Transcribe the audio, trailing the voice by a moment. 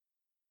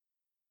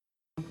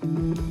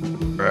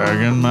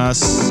Dragging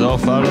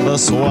myself out of the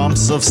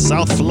swamps of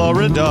South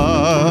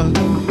Florida.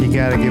 You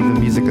gotta give the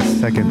music a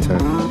second to.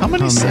 How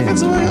many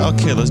seconds away?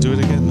 Okay, let's do it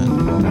again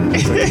then.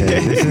 It's okay.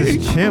 This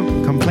is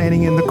Chimp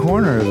complaining in the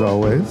corner as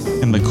always.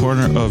 In the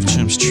corner of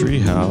Chimp's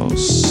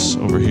treehouse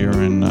over here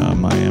in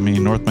Miami,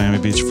 North Miami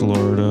Beach,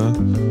 Florida.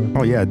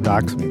 Oh yeah,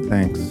 dox me,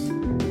 thanks.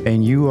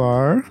 And you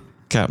are?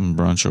 Captain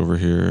Brunch over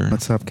here.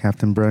 What's up,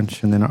 Captain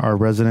Brunch? And then our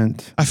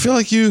resident. I feel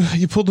like you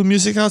pulled the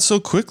music out so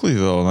quickly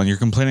though, and you're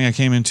complaining I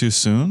came in too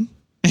soon.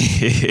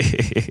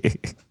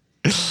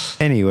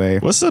 Anyway.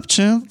 What's up,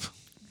 Chimp?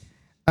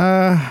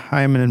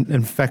 I am an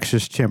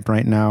infectious chimp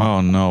right now.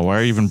 Oh no, why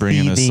are you even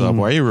bringing this up?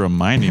 Why are you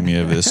reminding me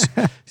of this?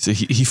 So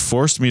he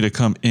forced me to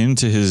come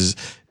into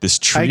this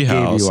tree house.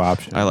 I gave you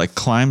options. I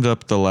climbed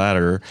up the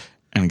ladder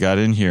and got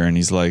in here, and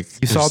he's like,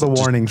 you saw the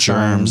warning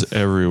germs signs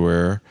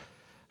everywhere.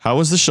 How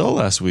was the show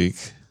last week?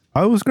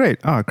 Oh, it was great.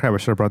 Oh crap, I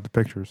should have brought the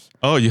pictures.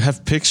 Oh, you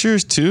have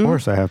pictures too? Of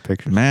course I have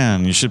pictures.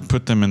 Man, you should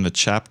put them in the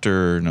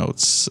chapter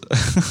notes.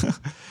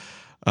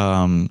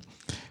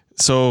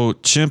 So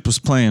Chimp was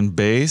playing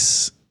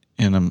bass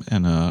in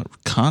a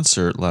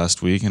concert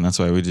last week, and that's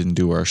why we didn't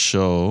do our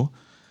show.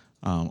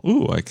 I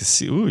can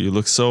see. Ooh, you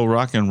look so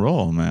rock and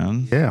roll,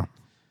 man. Yeah.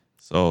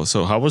 So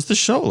how was the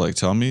show? Like,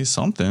 tell me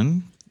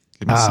something.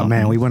 Give me something.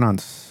 Man, we went on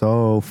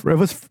it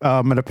was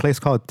at a place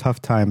called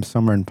Tough Times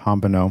somewhere in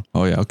Pompano.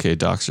 Oh yeah, okay,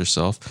 dox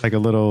yourself. Like a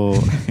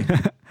little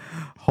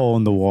hole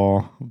in the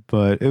wall,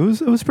 but it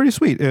was pretty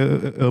sweet.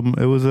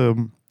 It was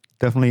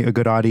definitely a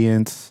good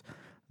audience,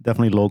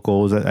 definitely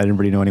locals. I didn't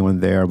really know anyone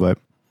there, but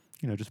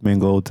just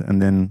mingled.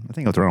 And then I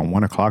think it was around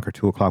 1 o'clock or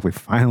 2 o'clock. We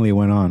finally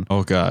went on.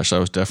 Oh gosh, I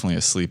was definitely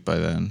asleep by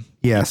then.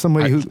 Yeah,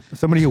 somebody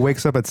who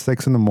wakes up at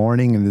 6 a.m.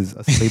 and is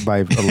asleep by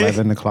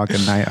 11 o'clock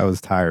at night. I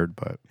was tired,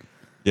 but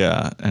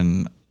yeah,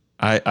 and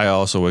I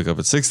also wake up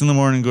at 6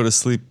 a.m, go to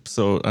sleep,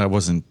 so I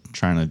wasn't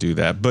trying to do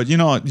that. But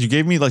you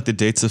gave me like the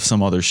dates of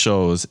some other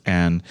shows,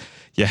 and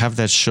you have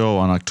that show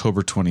on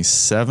October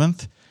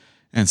 27th.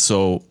 And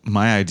so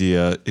my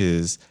idea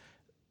is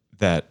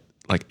that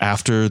like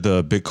after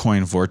the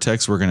Bitcoin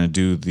Vortex, we're gonna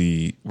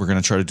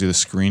try to do the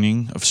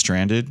screening of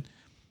Stranded,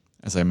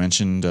 as I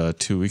mentioned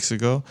 2 weeks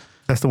ago.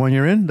 That's the one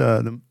you're in,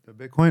 the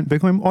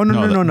Bitcoin. Oh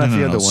no, not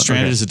the other one.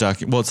 Stranded is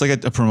it's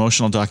like a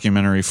promotional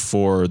documentary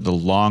for the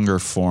longer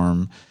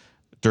form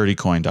Dirty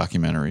Coin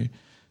documentary.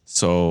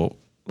 So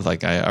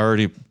like I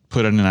already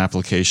put in an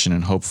application,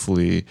 and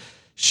hopefully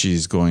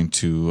she's going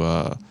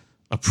to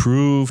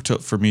approve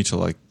for me to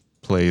like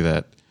play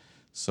that.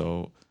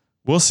 So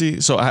we'll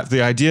see. So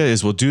the idea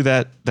is we'll do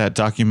that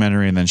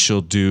documentary, and then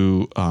she'll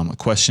do a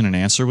question and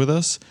answer with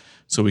us,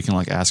 so we can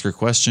like ask her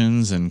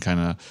questions and kind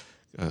of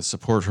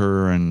support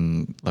her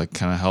and like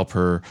kind of help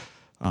her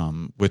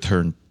with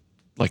her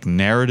like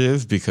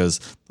narrative, because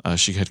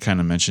she had kind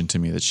of mentioned to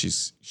me that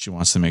she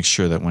wants to make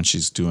sure that when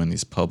she's doing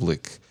these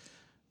public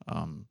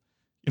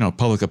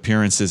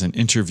appearances and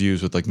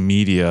interviews with like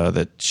media,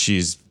 that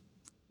she's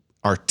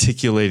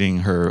articulating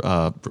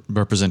her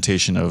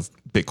representation of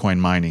Bitcoin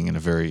mining in a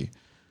very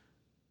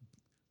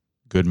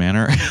good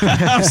manner.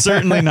 I'm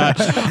certainly not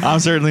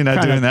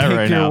doing that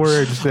right now.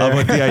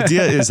 But the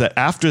idea is that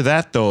after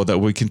that, though, that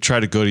we can try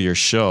to go to your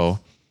show.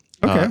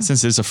 Okay.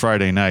 Since it's a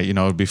Friday night,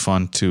 it'd be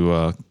fun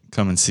to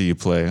come and see you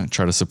play and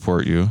try to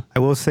support you. I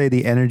will say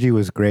the energy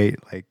was great.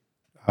 Like,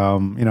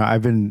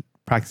 I've been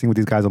practicing with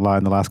these guys a lot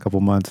in the last couple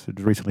of months.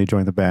 I recently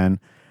joined the band,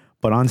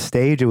 but on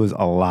stage it was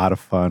a lot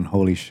of fun.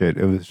 Holy shit!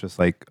 It was just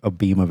like a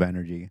beam of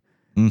energy.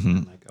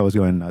 Mm-hmm. Like, I was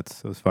going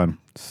nuts. It was fun.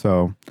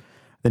 So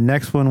the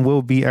next one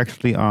will be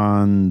actually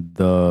on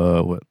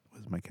what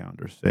does my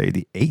calendar say?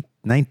 The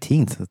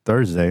 19th,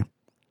 Thursday,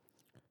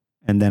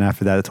 and then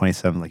after that, the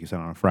 27th, like you said,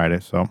 on a Friday.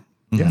 So.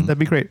 Yeah, that'd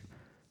be great.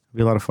 It'd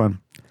be a lot of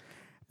fun.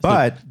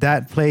 But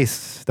that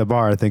place, the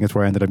bar, I think is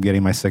where I ended up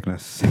getting my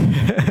sickness.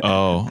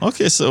 Oh,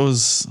 okay. So it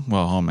was,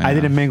 oh man. I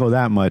didn't mingle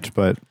that much,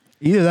 but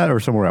either that or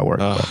somewhere at work.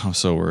 I'm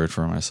so worried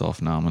for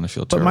myself now. I'm going to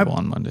feel terrible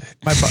on Monday.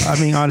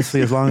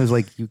 Honestly, as long as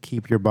like you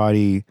keep your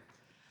body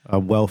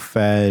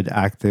well-fed,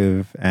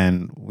 active,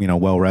 and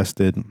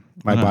well-rested,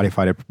 my body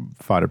fought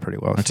it pretty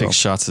well. I take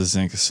shots of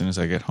zinc as soon as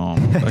I get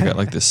home. I got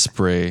like this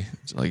spray,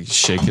 like you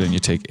shake it and you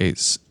take eight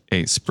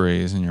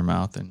sprays in your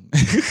mouth, and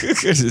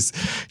you're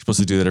supposed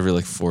to do that every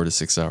like 4 to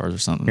 6 hours or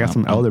something. I got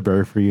some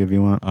elderberry for you if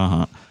you want.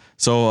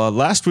 So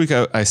last week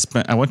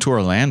I went to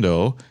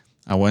Orlando.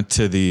 I went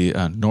to the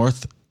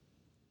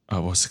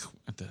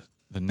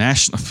the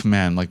national,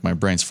 man, like my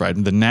brain's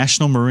fried. The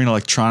National Marine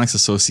Electronics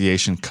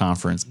Association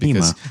conference,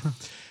 because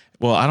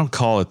well, I don't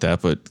call it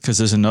that, but because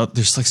there's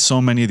like so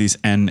many of these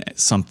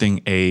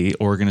N-something-A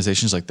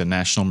organizations, like the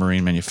National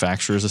Marine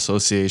Manufacturers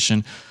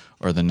Association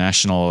or the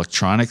National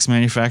Electronics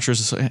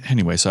Manufacturers.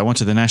 Anyway, so I went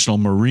to the National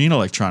Marine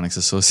Electronics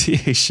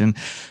Association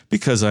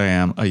because I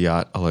am a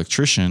yacht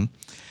electrician.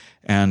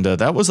 And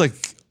that was like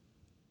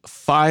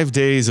 5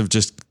 days of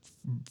just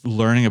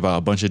learning about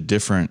a bunch of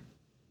different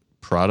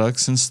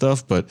products and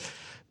stuff. But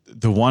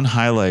the one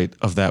highlight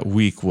of that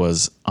week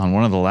was on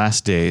one of the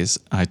last days,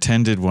 I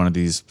attended one of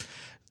these.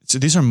 So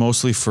these are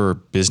mostly for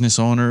business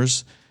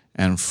owners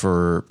and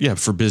for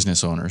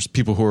business owners,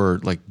 people who are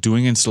like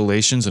doing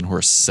installations and who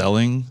are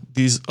selling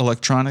these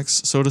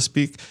electronics, so to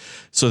speak.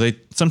 So they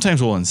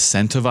sometimes will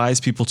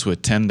incentivize people to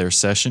attend their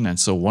session. And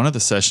so one of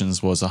the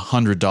sessions was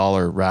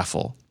 $100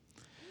 raffle.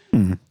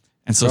 And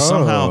so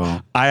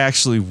somehow I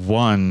actually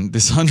won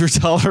this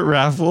 $100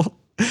 raffle.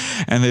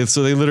 And they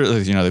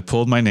literally, they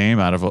pulled my name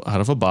out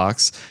of a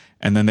box,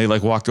 and then they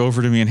like walked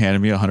over to me and handed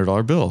me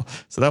 $100 bill.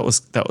 So that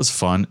was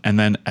fun. And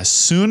then as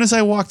soon as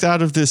I walked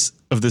out of this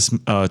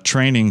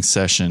training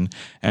session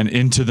and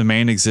into the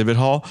main exhibit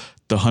hall,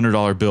 the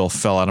 $100 bill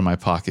fell out of my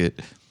pocket,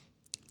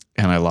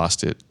 and I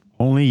lost it.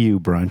 Only you,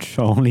 Brunch.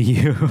 Only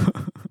you.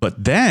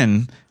 But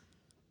then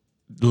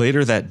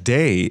later that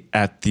day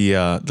at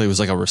there was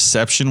like a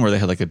reception where they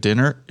had like a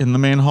dinner in the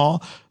main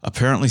hall.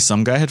 Apparently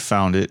some guy had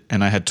found it,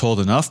 and I had told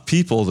enough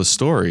people the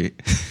story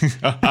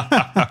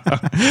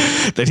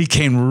that he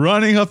came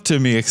running up to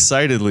me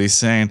excitedly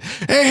saying,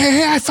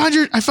 hey, I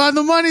found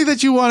the money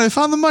that you wanted. I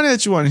found the money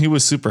that you wanted. And he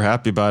was super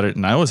happy about it,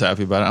 and I was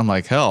happy about it. I'm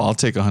like, hell, I'll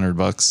take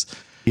 $100.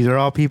 These are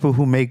all people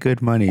who make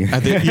good money.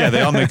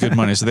 They all make good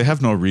money, so they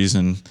have no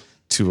reason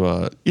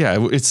to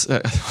it's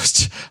I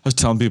was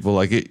telling people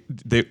like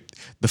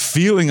the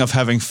feeling of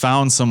having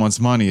found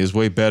someone's money is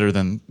way better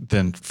than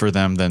for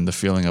them than the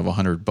feeling of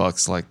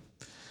 $100. Like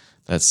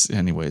that's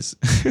anyways,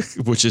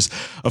 which is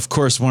of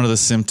course one of the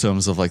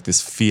symptoms of like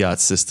this fiat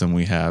system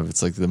we have.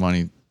 It's like the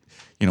money,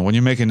 when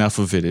you make enough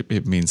of it,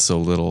 it means so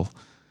little.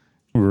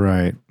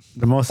 Right.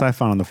 The most I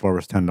found on the floor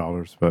was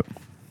 $10, but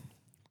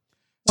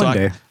one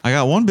day. I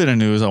got one bit of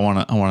news I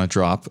want to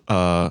drop.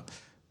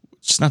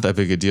 It's not that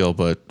big a deal,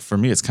 but for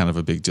me, it's kind of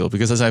a big deal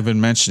because as I've been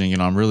mentioning,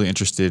 I'm really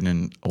interested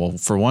in, well,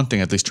 for one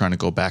thing, at least trying to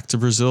go back to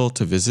Brazil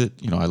to visit.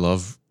 I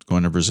love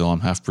going to Brazil.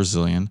 I'm half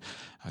Brazilian.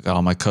 I got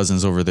all my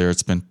cousins over there.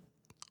 It's been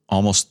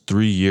almost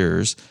 3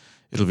 years.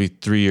 It'll be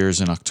 3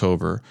 years in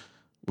October,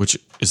 which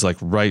is like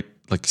right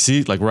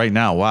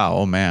now. Wow.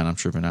 Oh man, I'm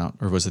tripping out.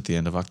 Or was it the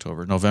end of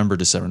October? November,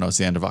 December. No, it's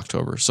the end of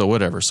October. So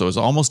whatever. So it's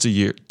almost a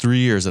year, 3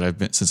 years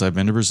since I've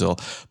been to Brazil.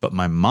 But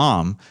my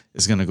mom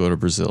is going to go to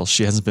Brazil.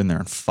 She hasn't been there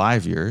in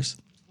 5 years.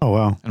 Oh,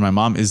 wow. And my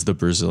mom is the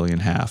Brazilian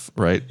half,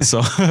 right?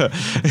 So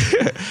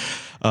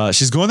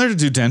she's going there to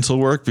do dental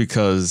work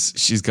because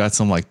she's got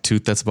some like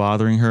tooth that's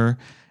bothering her.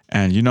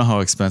 And you know how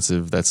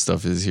expensive that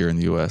stuff is here in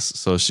the US.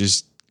 So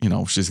she's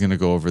going to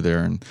go over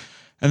there. And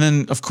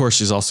then of course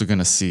she's also going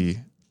to see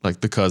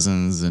like the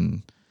cousins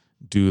and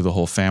do the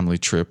whole family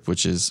trip,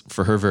 which is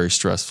for her very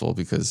stressful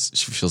because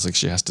she feels like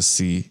she has to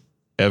see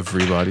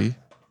everybody.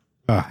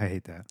 Oh, I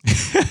hate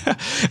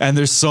that. And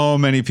there's so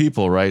many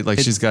people, right? Like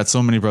she's got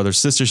so many brothers,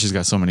 sisters. She's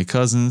got so many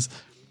cousins.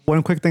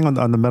 One quick thing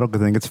on the medical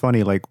thing. It's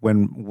funny, like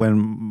when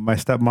my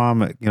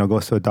stepmom,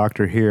 goes to a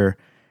doctor here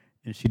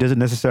and she doesn't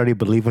necessarily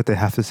believe what they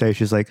have to say.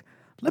 She's like,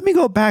 let me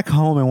go back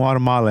home in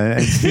Guatemala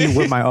and see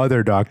what my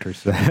other doctor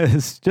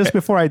says just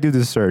before I do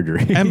this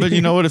surgery. But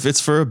you know what? If it's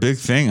for a big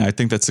thing, I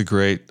think that's a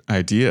great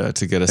idea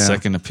to get a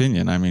second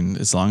opinion. I mean,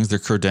 as long as they're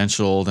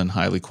credentialed and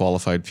highly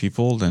qualified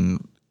people,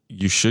 then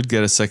you should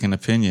get a second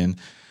opinion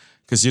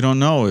because you don't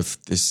know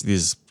if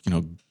these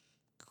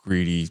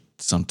greedy,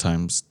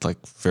 sometimes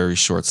like very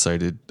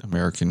short-sighted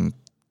American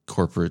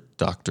corporate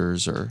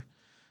doctors are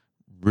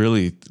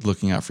really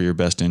looking out for your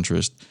best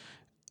interest.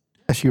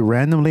 She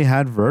randomly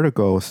had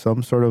vertigo,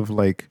 some sort of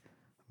like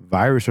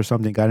virus or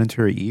something got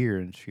into her ear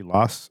and she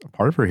lost a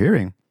part of her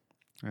hearing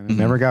and it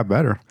never got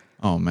better.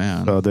 Oh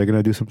man. So they're going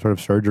to do some sort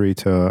of surgery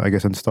to, I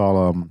guess,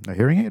 install a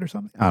hearing aid or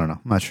something. I don't know.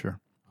 I'm not sure.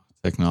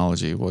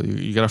 Technology. Well,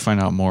 you got to find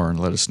out more and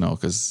let us know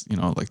because,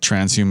 like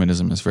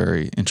transhumanism is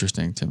very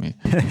interesting to me.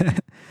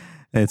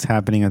 It's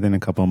happening within a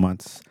couple of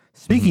months.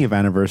 Speaking of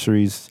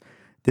anniversaries,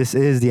 this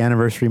is the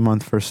anniversary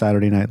month for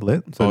Saturday Night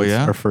Lit. So it's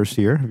our first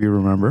year, if you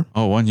remember.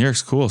 Oh, 1 year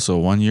is cool. So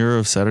 1 year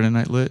of Saturday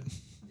Night Lit.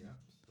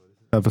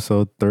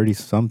 Episode 30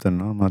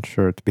 something. I'm not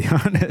sure, to be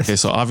honest. Okay,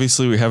 so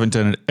obviously we haven't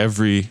done it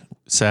every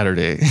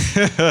Saturday.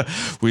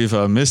 We've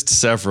missed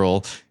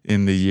several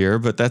in the year,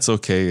 but that's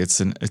okay. It's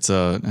an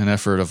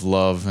effort of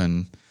love,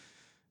 and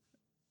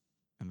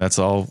that's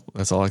all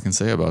I can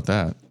say about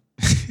that.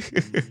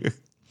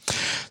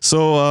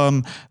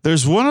 So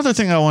there's one other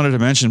thing I wanted to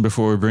mention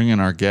before we bring in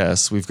our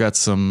guests. We've got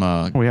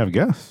some. We have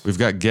guests. We've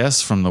got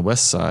guests from the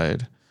West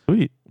Side.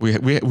 Sweet. We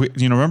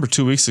remember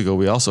 2 weeks ago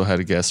we also had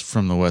a guest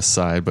from the West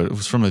Side, but it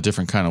was from a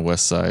different kind of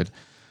West Side.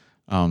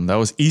 That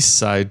was East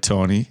Side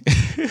Tony.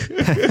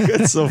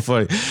 It's so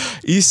funny.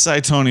 East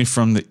Side Tony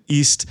from the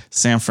East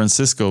San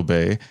Francisco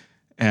Bay,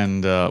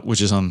 and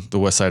which is on the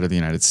west side of the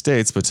United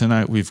States. But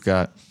tonight we've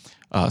got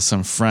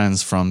some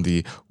friends from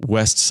the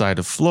west side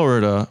of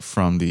Florida,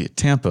 from the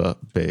Tampa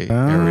Bay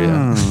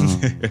area.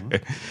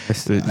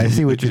 I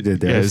see what you did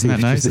there. Yeah, isn't that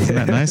nice? Isn't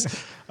that nice?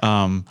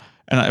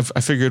 And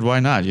I figured, why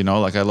not?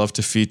 Like I love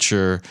to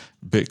feature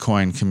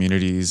Bitcoin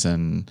communities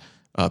and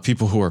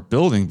people who are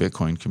building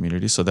Bitcoin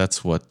communities. So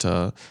that's what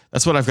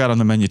I've got on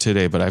the menu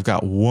today. But I've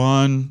got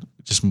one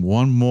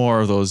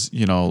more of those,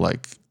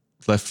 like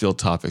left field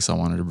topics I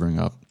wanted to bring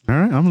up. All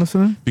right, I'm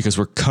listening. Because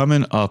we're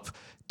coming up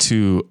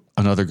to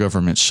another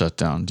government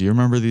shutdown. Do you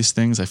remember these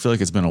things? I feel like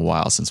it's been a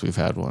while since we've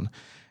had one.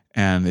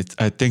 and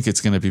I think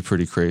it's going to be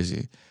pretty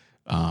crazy.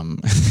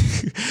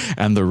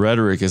 And the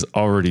rhetoric is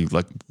already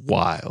like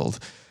wild.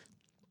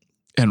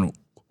 And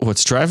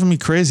what's driving me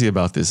crazy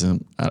about this,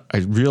 and I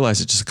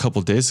realized it just a couple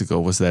of days ago,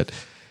 was that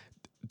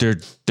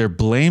they're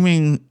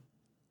blaming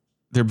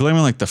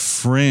like the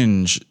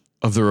fringe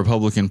of the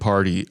Republican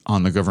Party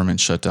on the government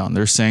shutdown.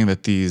 They're saying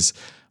that these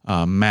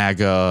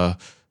MAGA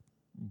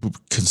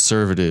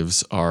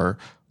conservatives are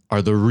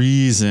the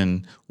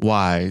reason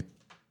why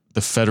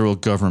the federal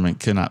government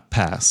cannot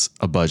pass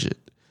a budget.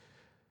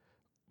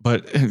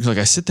 But like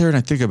I sit there and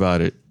I think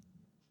about it,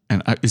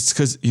 and it's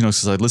because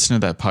I listen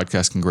to that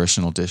podcast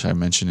Congressional Dish. I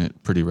mention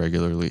it pretty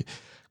regularly.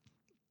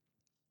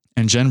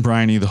 And Jen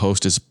Briney, the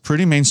host, is a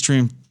pretty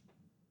mainstream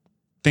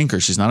thinker.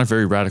 She's not a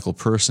very radical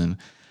person.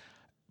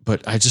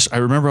 But I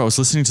remember I was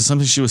listening to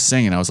something she was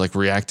saying and I was like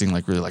reacting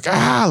like really like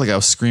I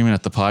was screaming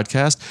at the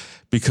podcast,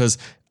 because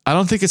I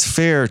don't think it's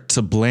fair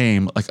to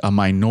blame like a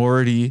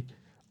minority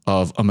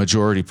of a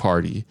majority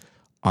party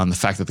on the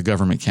fact that the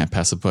government can't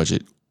pass a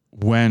budget,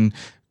 when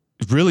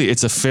really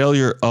it's a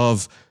failure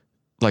of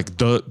like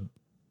the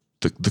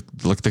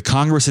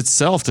Congress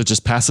itself to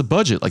just pass a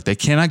budget. Like they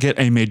cannot get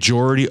a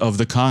majority of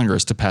the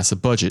Congress to pass a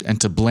budget, and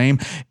to blame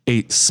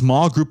a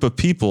small group of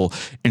people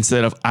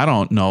instead of, I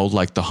don't know,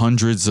 like the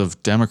hundreds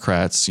of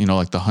Democrats,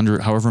 like the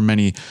however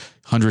many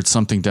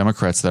 100-something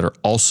Democrats that are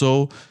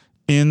also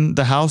in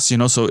the House,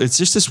 so it's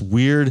just this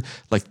weird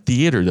like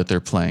theater that they're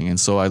playing. And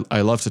so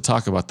I love to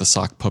talk about the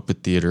sock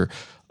puppet theater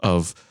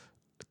of,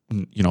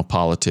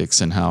 politics,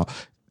 and how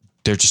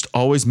they're just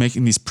always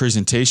making these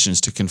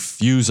presentations to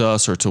confuse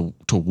us or to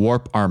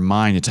warp our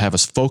mind and to have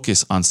us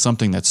focus on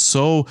something that's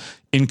so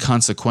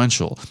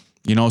inconsequential.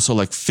 So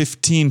like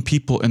 15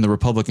 people in the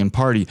Republican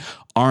Party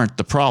aren't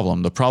the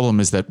problem. The problem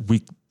is that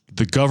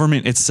the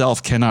government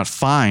itself cannot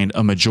find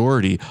a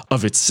majority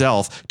of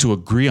itself to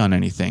agree on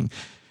anything.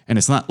 And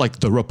it's not like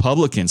the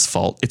Republicans'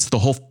 fault. It's the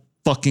whole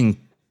fucking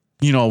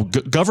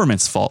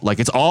government's fault. Like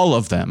it's all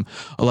of them.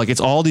 Like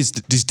it's all these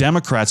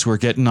Democrats who are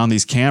getting on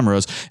these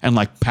cameras and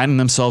like patting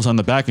themselves on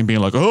the back and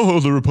being like, oh,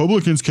 the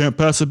Republicans can't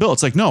pass a bill.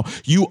 It's like, no,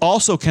 you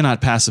also cannot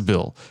pass a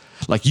bill.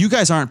 Like you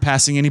guys aren't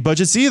passing any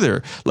budgets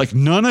either. Like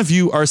none of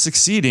you are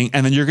succeeding.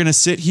 And then you're going to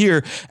sit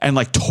here and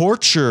like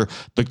torture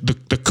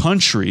the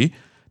country.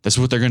 That's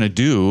what they're going to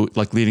do,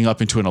 like leading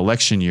up into an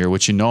election year,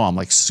 which I'm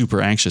like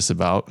super anxious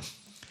about.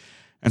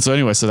 And so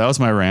anyway, that was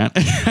my rant.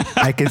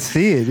 I can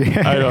see it.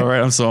 I know,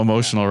 right? I'm so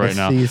emotional right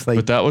now. Like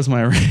but that was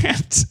my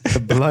rant.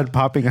 The blood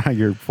popping on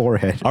your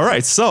forehead. All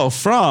right. So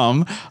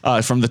from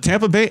the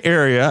Tampa Bay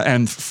area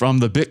and from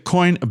the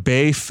Bitcoin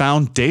Bay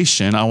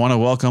Foundation, I want to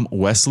welcome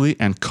Wesley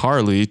and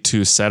Carly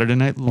to Saturday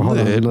Night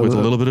Lit with a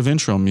little bit of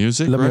intro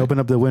music. Let me open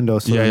up the window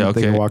so they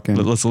can walk in.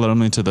 Let's let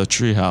them into the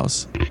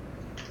treehouse.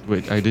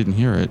 Wait, I didn't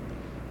hear it.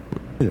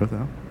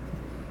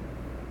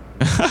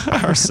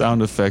 Our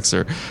sound effects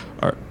are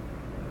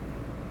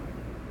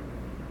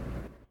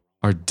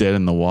dead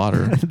in the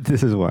water.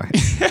 This is why.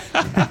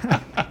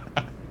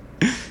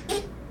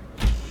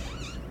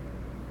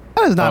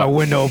 That is not a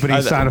window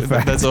opening sound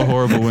effect. That's a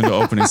horrible window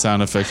opening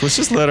sound effect. Let's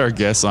just let our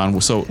guests on.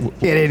 So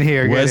get in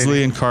here.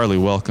 Wesley and Carly,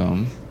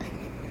 welcome.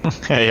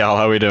 Hey y'all,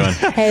 how we doing?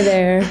 Hey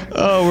there.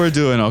 Oh, we're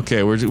doing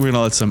okay. We're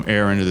gonna let some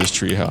air into this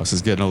treehouse.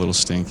 It's getting a little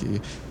stinky.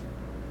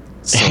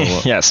 So,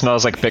 yeah, it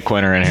smells like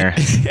Bitcoiner in here.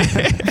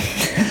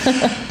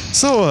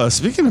 So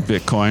speaking of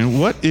Bitcoin,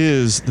 what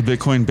is the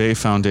Bitcoin Bay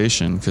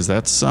Foundation? Because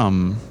that's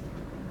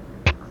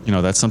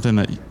that's something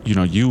that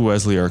you,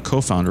 Wesley, are a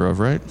co-founder of,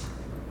 right?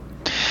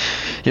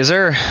 Yes,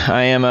 sir.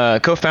 I am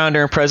a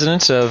co-founder and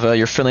president of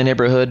Your Friendly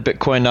Neighborhood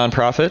Bitcoin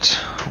nonprofit.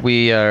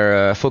 We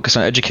are focused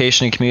on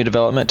education and community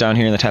development down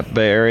here in the Tampa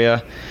Bay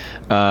area.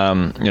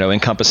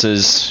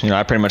 Encompasses,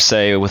 I pretty much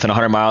say within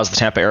 100 miles of the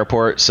Tampa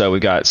airport. So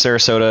we've got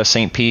Sarasota,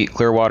 St. Pete,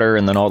 Clearwater,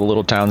 and then all the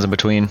little towns in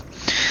between.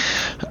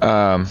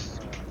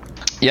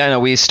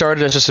 We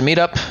started as just a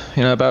meetup,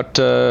 about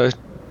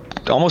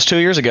almost 2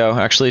 years ago,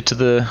 actually, to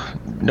the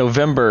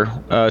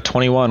November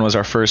 21 was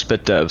our first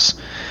BitDevs.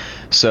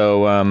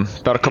 So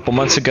about a couple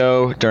months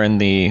ago during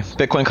the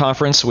Bitcoin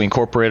conference, we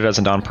incorporated as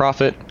a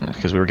nonprofit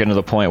because we were getting to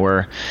the point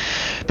where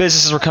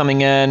businesses were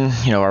coming in,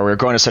 or we were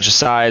growing to such a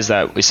size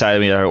that we decided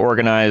we had to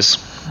organize.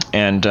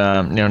 And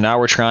now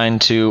we're trying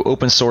to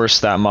open source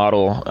that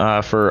model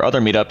for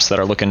other meetups that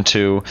are looking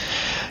to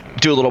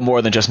do a little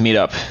more than just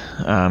meetup,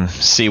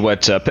 see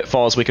what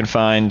pitfalls we can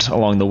find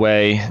along the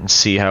way, and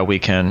see how we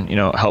can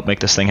help make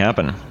this thing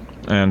happen.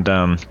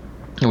 And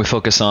we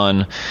focus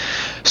on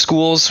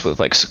schools with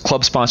like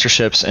club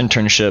sponsorships,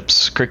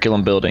 internships,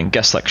 curriculum building,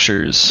 guest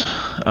lectures,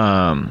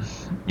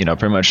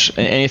 pretty much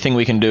anything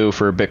we can do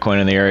for Bitcoin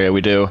in the area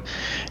we do.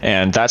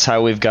 And that's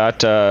how we've got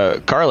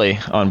Carly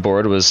on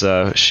board.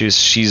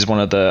 She's one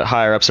of the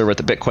higher ups over at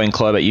the Bitcoin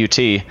Club at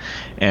UT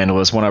and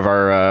was one of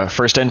our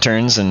first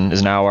interns and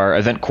is now our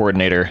event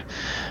coordinator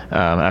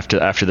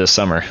after this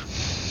summer.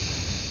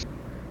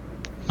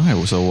 All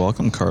right, so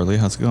welcome, Carly.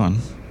 How's it going?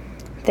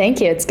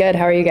 Thank you. It's good.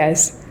 How are you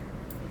guys?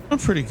 I'm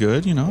pretty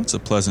good. It's a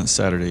pleasant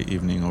Saturday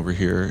evening over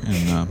here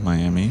in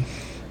Miami.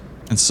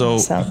 And so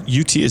awesome.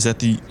 UT is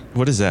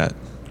what is that?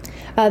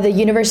 The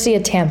University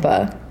of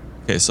Tampa.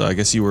 Okay, so I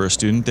guess you were a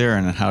student there,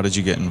 and how did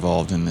you get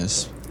involved in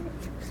this?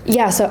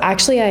 Yeah, so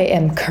actually I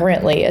am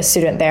currently a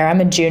student there.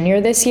 I'm a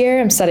junior this year.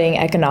 I'm studying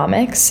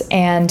economics.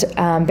 And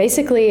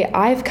basically,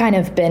 I've kind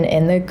of been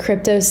in the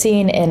crypto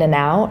scene in and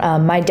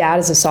out. My dad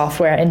is a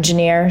software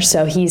engineer,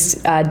 so he's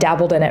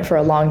dabbled in it for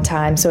a long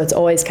time. So it's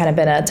always kind of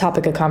been a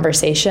topic of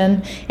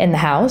conversation in the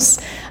house.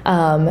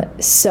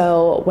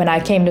 So when I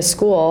came to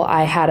school,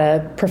 I had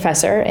a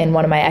professor in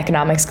one of my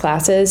economics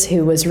classes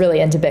who was really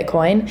into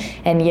Bitcoin.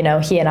 And, you know,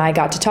 he and I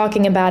got to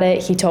talking about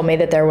it. He told me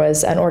that there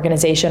was an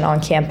organization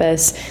on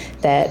campus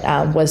that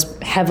was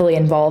heavily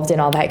involved in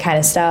all that kind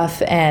of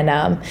stuff.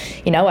 And,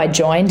 you know, I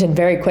joined, and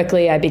very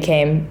quickly I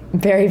became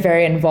very,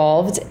 very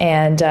involved.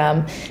 And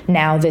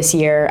now this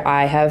year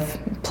I have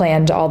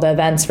planned all the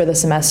events for the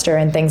semester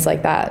and things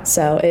like that.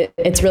 So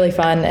it's really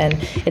fun, and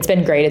it's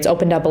been great. It's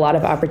opened up a lot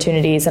of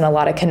opportunities and a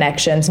lot of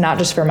connections, not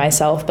just for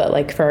myself, but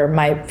like for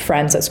my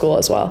friends at school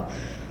as well.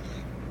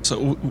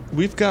 So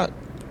we've got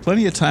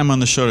plenty of time on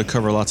the show to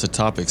cover lots of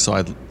topics. So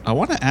I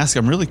want to ask,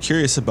 I'm really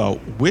curious about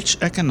which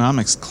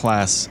economics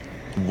class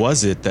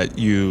was it that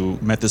you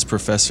met this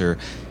professor,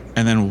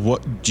 and then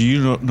what do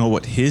you know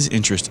what his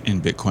interest in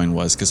Bitcoin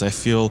was? Because I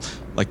feel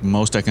like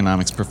most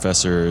economics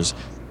professors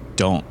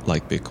don't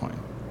like Bitcoin.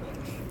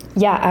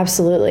 Yeah,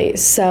 absolutely.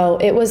 So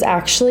it was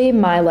actually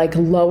my like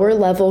lower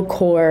level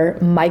core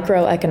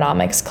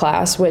microeconomics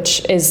class,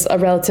 which is a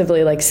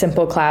relatively like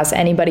simple class.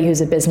 Anybody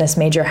who's a business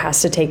major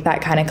has to take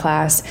that kind of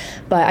class.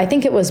 But I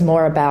think it was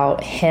more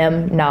about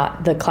him,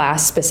 not the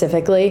class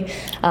specifically.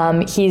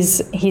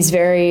 He's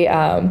very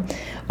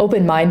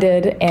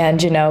open-minded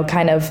and, you know,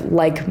 kind of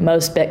like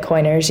most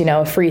Bitcoiners, you know,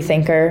 a free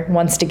thinker,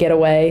 wants to get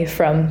away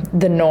from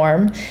the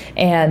norm.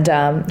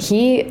 And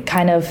he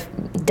kind of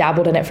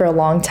dabbled in it for a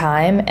long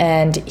time.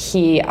 And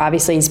he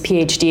obviously is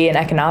PhD in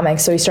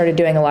economics. So he started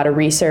doing a lot of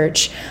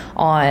research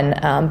on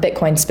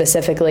Bitcoin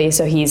specifically.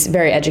 So he's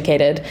very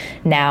educated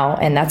now.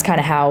 And that's kind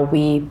of how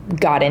we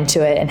got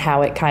into it, and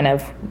how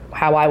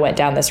I went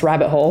down this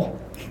rabbit hole.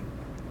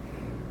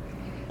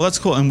 Well, that's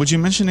cool. And would you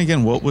mention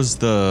again, what was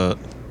the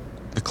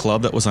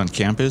club that was on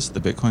campus, the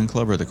Bitcoin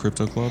club or the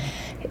crypto club?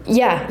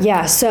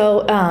 Yeah.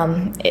 So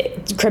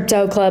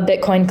crypto club,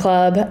 Bitcoin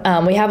club.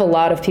 We have a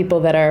lot of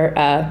people that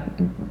are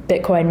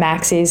Bitcoin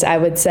maxis, I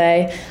would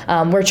say.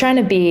 We're trying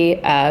to be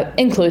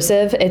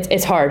inclusive.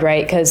 It's hard,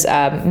 right? Because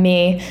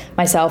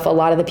myself, a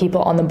lot of the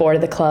people on the board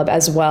of the club,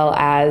 as well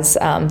as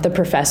the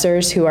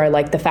professors who are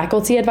like the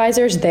faculty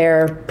advisors,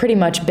 they're pretty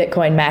much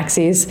Bitcoin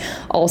maxis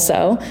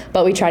also.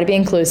 But we try to be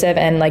inclusive.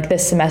 And like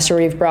this semester,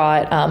 we've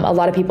brought a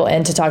lot of people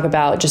in to talk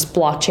about just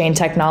blockchain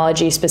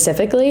technology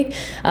specifically.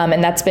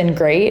 And that's been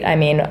great. I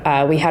mean,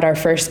 we had our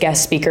first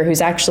guest speaker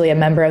who's actually a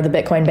member of the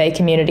Bitcoin Bay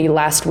community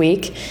last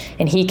week,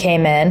 and he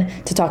came in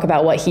to talk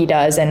about what he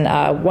does.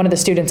 And one of the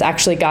students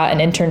actually got an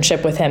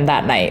internship with him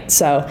that night.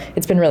 So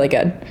it's been really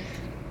good.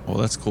 Well,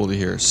 that's cool to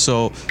hear.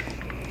 So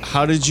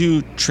how did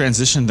you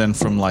transition then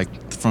from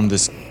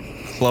this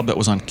club that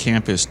was on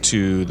campus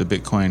to the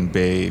Bitcoin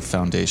Bay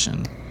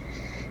Foundation?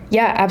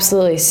 Yeah,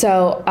 absolutely.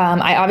 So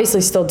I obviously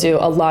still do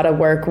a lot of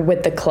work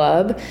with the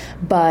club,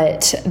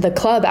 but the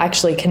club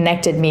actually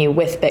connected me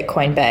with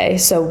Bitcoin Bay.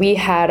 So we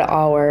had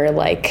our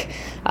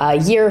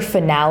year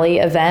finale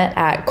event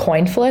at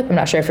CoinFlip. I'm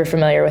not sure if you're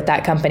familiar with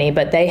that company,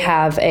 but they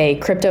have a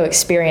crypto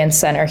experience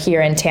center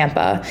here in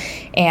Tampa,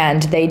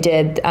 and they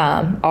did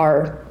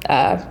our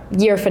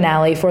year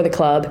finale for the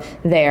club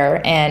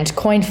there. And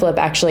CoinFlip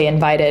actually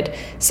invited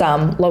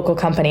some local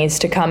companies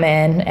to come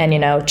in and, you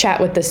know, chat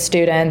with the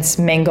students,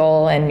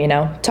 mingle, and, you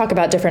know, talk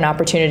about different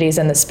opportunities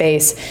in the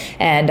space.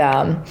 And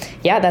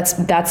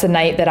that's the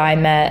night that I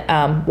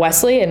met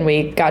Wesley, and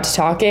we got to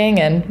talking,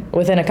 and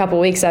within a couple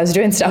weeks I was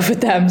doing stuff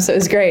with them. So it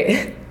was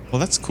great. Well,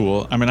 that's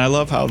cool. I mean, I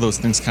love how those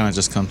things kind of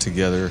just come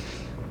together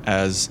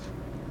as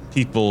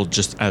people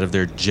just out of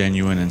their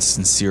genuine and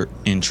sincere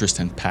interest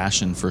and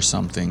passion for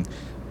something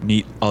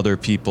meet other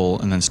people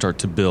and then start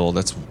to build.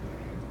 That's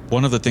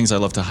one of the things I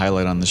love to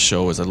highlight on the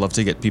show. Is I love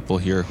to get people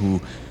here who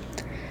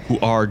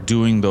are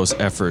doing those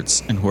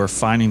efforts and who are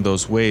finding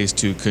those ways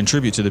to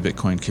contribute to the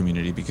Bitcoin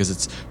community, because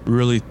it's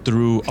really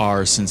through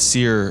our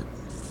sincere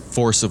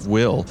force of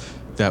will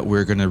that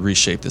we're going to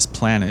reshape this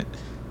planet.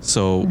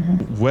 So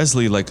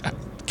Wesley,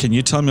 can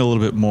you tell me a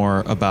little bit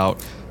more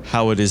about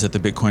how it is that the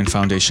Bitcoin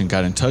Foundation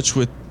got in touch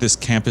with this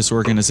campus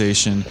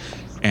organization,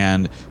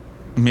 and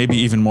maybe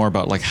even more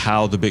about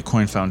how the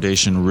Bitcoin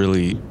Foundation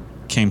really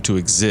came to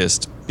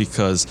exist?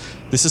 Because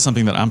this is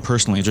something that I'm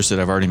personally interested in.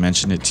 I've already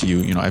mentioned it to you.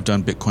 You know, I've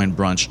done Bitcoin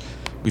Brunch.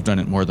 We've done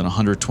it more than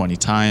 120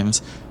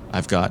 times.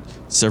 I've got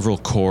several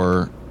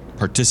core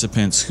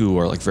participants who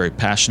are very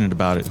passionate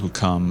about it, who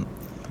come,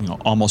 you know,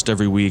 almost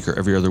every week or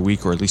every other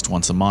week or at least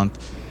once a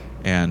month.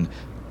 And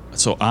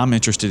so I'm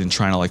interested in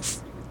trying to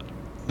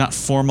not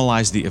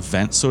formalize the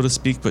event, so to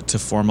speak, but to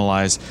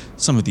formalize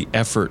some of the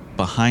effort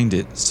behind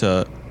it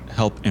to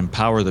help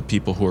empower the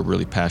people who are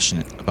really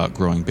passionate about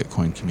growing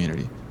Bitcoin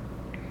community.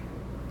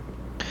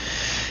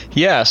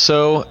 Yeah,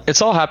 so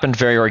it's all happened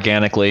very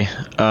organically.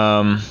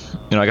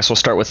 I guess we'll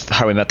start with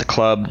how we met the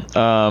club.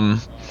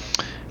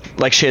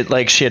 Like she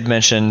had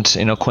mentioned,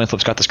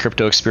 CoinFlip's got this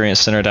crypto experience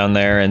center down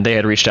there, and they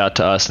had reached out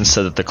to us and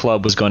said that the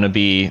club was going to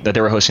be, that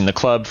they were hosting the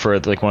club for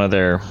like one of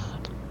their,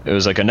 it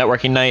was like a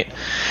networking night.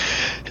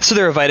 So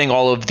they're inviting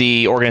all of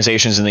the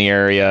organizations in the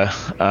area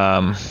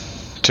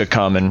to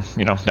come and,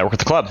 network with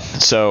the club.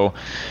 So,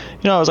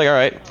 I was like, all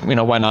right,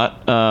 why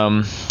not?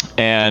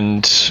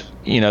 And,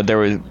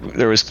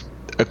 there was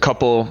a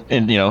couple,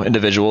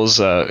 individuals,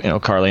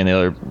 Carly and the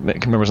other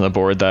members on the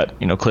board that,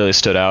 clearly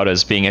stood out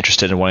as being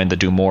interested in wanting to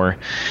do more.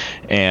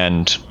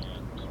 And,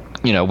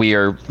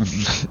 we're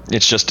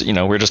just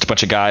a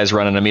bunch of guys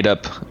running a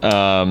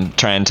meetup,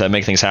 trying to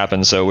make things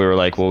happen. So we were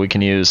like, well, we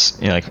can use,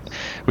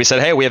 we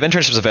said, hey, we have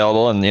internships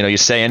available. And, you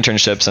say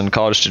internships and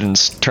college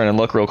students turn and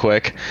look real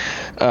quick,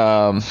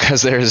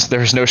 because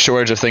there's no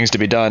shortage of things to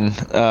be done.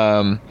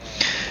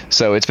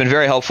 So it's been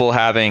very helpful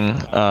having,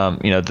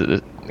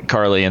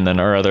 Carly and then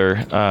our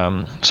other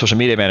social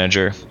media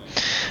manager,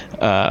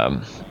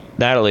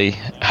 Natalie,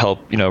 help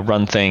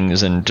run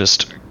things and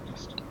just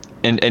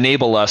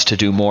enable us to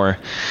do more.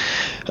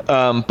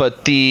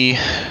 But the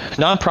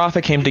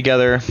nonprofit came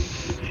together.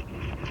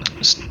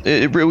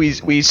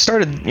 We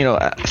started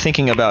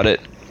thinking about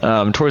it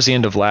towards the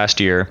end of last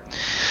year.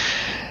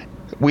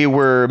 We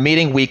were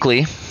meeting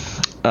weekly,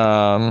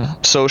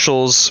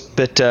 socials,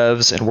 bit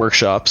devs, and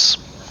workshops,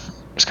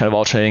 just kind of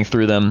alternating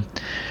through them.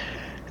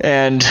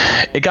 And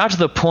it got to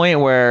the point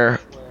where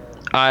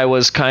I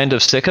was kind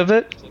of sick of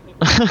it.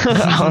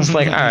 I was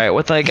like, all right,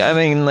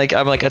 I'm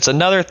like, it's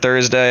another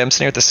Thursday. I'm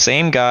sitting here with the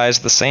same guys,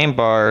 the same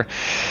bar,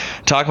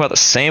 talking about the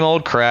same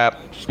old crap,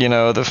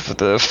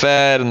 the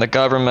Fed and the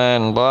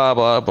government and blah,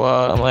 blah,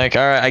 blah. I'm like,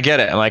 all right, I get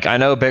it. I'm like, I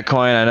know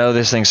Bitcoin. I know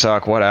these things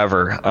suck,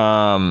 whatever.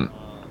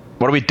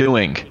 What are we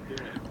doing?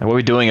 What are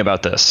we doing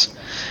about this?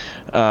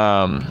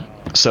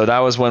 So that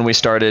was when we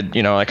started,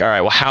 all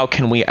right, well, how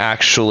can we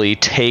actually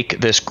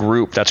take this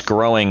group that's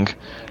growing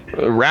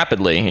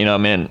rapidly?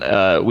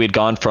 We'd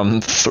gone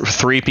from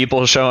 3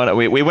 people showing.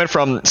 We went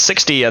from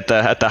 60 at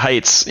the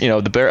heights,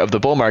 the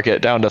bull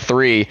market, down to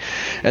 3,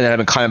 and then I've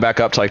been climbing back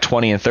up to like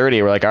 20 and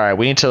 30. We're like, all right,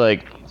 we need to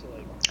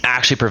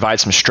actually provide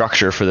some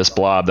structure for this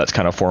blob that's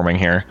kind of forming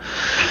here.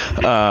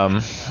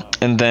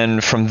 And then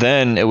from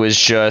then it was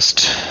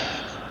just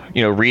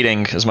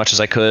reading as much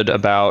as I could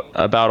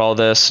about all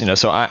this,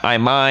 so I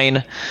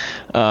mine,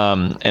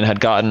 and had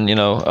gotten,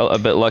 a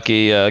bit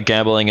lucky,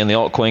 gambling in the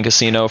altcoin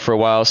casino for a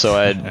while. So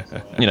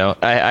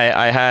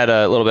I had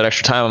a little bit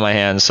extra time on my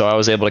hands. So I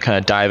was able to kind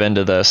of dive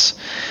into this,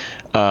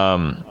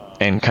 and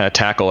kind of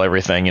tackle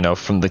everything,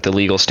 from the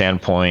legal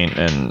standpoint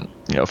and,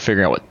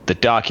 figuring out what the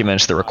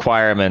documents, the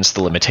requirements,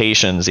 the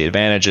limitations, the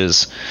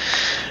advantages.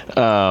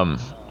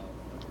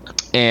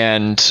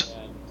 And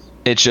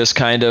it just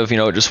kind of,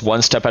 just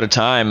one step at a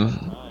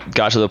time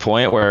got to the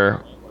point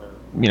where,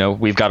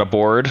 we've got a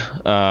board,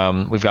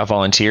 we've got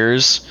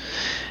volunteers,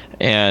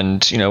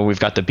 and, we've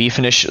got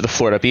the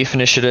Florida Beef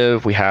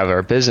Initiative, we have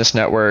our business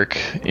network,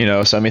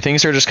 so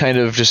things are just kind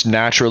of just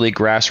naturally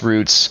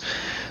grassroots,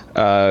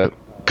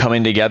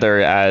 coming together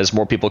as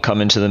more people come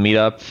into the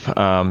meetup.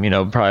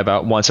 Probably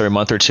about once every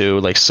month or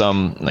two,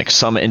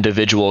 some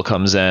individual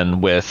comes in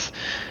with,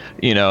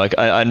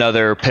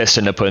 another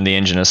piston to put in the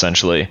engine,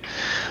 essentially.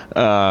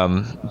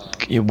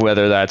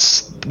 Whether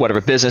that's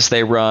whatever business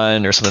they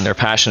run or something they're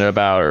passionate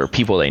about or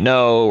people they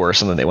know or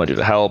something they want to do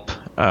to help.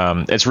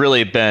 It's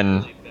really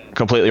been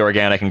completely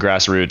organic and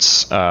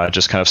grassroots,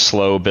 just kind of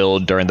slow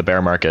build during the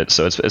bear market.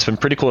 So it's been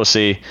pretty cool to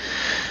see.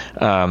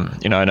 I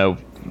know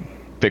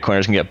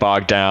Bitcoiners can get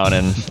bogged down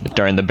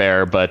during the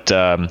bear, but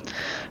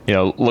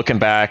looking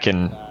back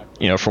and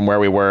from where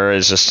we were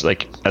is just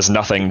as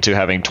nothing to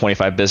having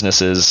 25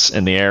 businesses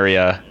in the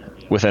area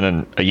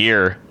within a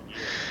year,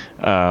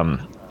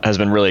 has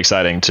been really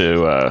exciting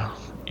to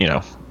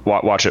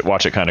watch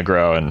it kind of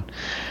grow. And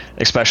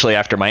especially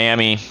after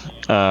Miami,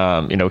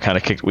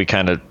 we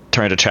kind of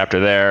turned a chapter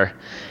there.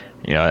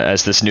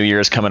 As this new year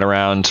is coming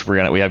around,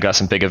 we have got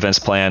some big events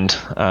planned,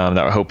 that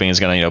we're hoping is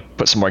going to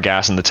put some more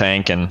gas in the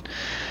tank and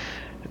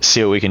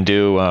see what we can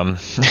do,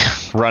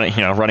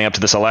 running up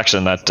to this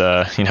election that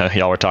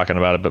y'all were talking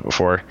about a bit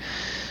before.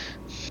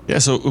 Yeah,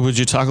 so would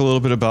you talk a little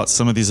bit about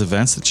some of these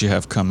events that you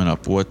have coming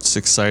up? What's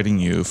exciting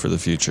you for the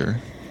future?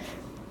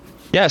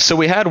 Yeah, so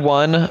we had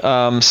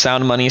one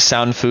Sound Money,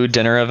 Sound Food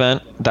dinner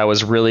event that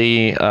was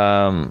really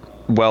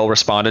well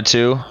responded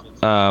to.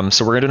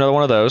 So we're going to do another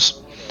one of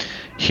those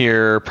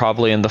here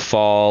probably in the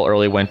fall,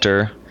 early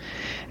winter.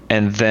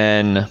 And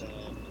then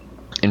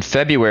in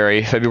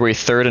February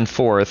 3rd and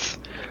 4th,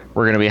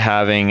 we're going to be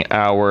having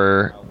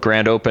our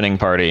grand opening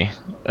party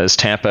as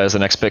Tampa as the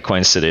next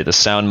Bitcoin city, the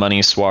Sound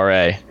Money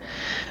Soiree,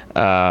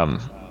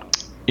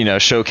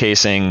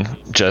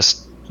 showcasing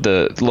just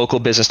the local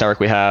business network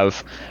we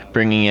have,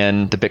 bringing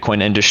in the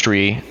Bitcoin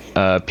industry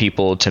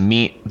people to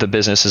meet the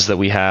businesses that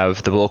we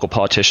have, the local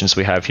politicians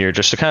we have here,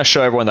 just to kind of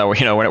show everyone that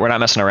we're not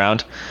messing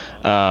around,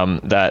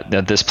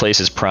 that this place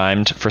is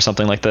primed for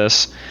something like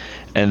this.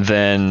 And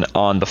then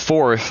on the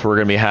 4th, we're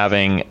going to be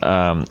having,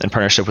 in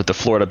partnership with the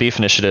Florida Beef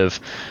Initiative,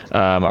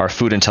 our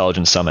Food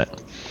Intelligence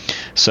Summit.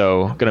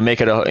 So going to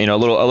make it a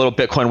little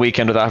Bitcoin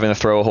weekend without having to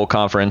throw a whole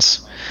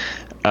conference.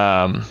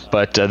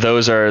 But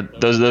those are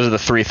the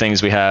 3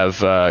 things we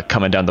have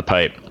coming down the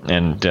pipe.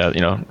 And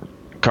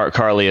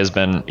Carly has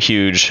been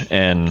huge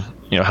in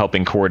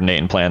helping coordinate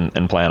and plan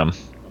them.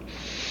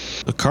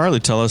 Carly,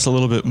 tell us a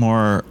little bit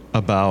more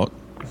about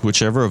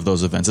whichever of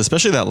those events,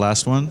 especially that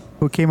last one.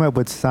 Who came up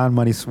with Sound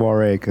Money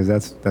Soiree? Because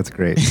that's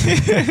great.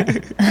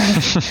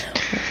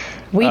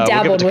 We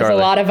dabbled with a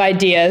lot of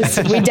ideas.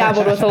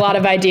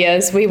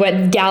 We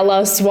went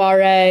gala,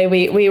 soiree.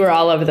 We were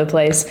all over the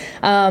place.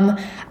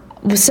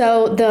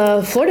 So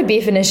the Florida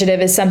Beef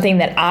Initiative is something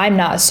that I'm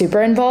not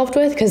super involved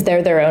with because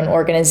they're their own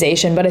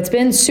organization, but it's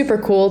been super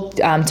cool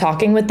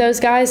talking with those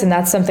guys. And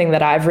that's something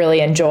that I've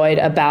really enjoyed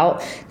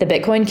about the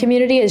Bitcoin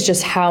community is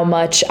just how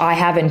much I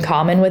have in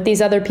common with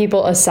these other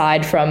people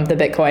aside from the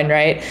Bitcoin,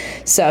 right?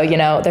 So,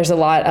 there's a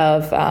lot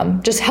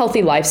of just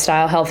healthy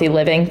lifestyle, healthy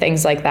living,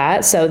 things like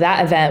that. So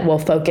that event will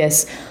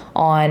focus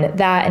on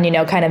that and,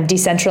 kind of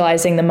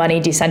decentralizing the money,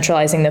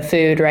 decentralizing the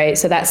food, right?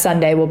 So that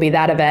Sunday will be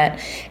that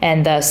event.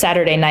 And the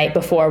Saturday night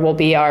before will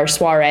be our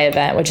soiree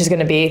event, which is going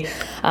to be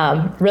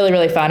really,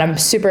 really fun. I'm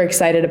super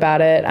excited about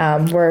it.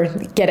 We're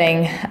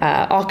getting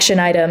auction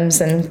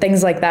items and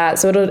things like that.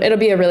 So it'll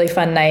be a really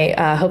fun night.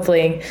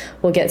 Hopefully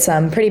we'll get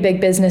some pretty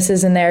big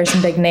businesses in there,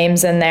 some big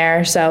names in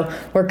there. So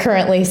we're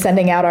currently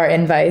sending out our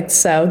invites.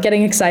 So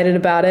getting excited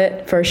about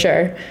it for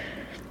sure.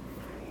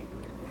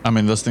 I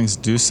mean, those things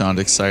do sound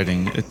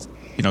exciting. It's,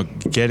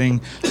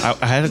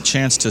 I had a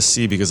chance to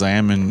see, because I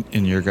am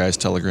in your guys'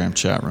 Telegram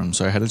chat room,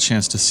 so I had a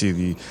chance to see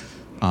the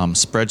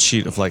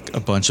spreadsheet of like a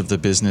bunch of the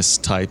business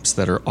types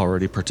that are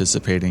already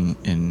participating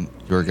in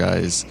your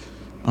guys'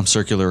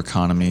 circular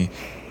economy.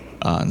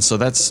 And so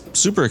that's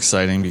super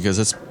exciting because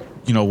it's,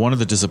 one of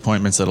the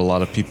disappointments that a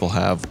lot of people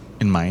have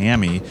in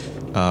Miami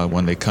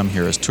when they come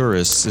here as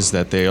tourists is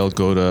that they'll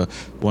go to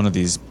one of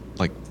these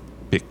like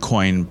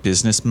Bitcoin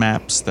business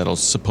maps that'll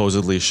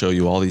supposedly show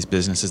you all these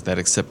businesses that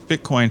accept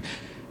Bitcoin,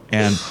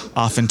 and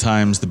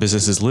oftentimes the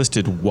businesses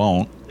listed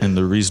won't, and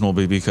the reason will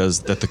be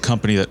because that the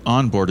company that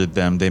onboarded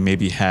them, they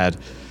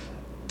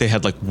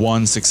had like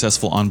one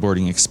successful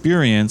onboarding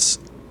experience,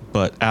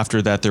 but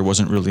after that there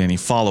wasn't really any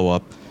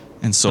follow-up,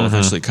 and so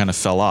eventually it kind of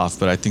fell off.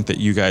 But I think that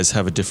you guys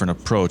have a different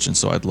approach, and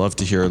so I'd love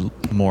to hear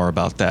more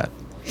about that.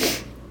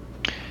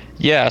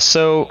 Yeah,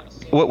 so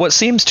what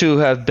seems to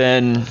have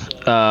been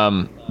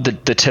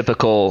the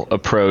typical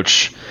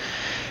approach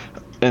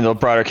in the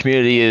broader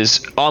community is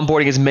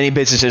onboarding as many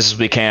businesses as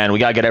we can. We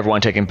got to get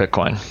everyone taking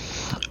Bitcoin.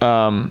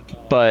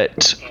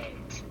 But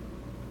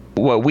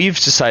what we've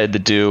decided to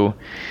do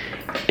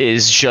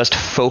is just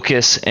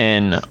focus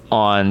in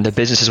on the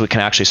businesses we can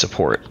actually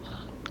support.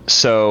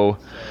 So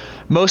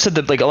most of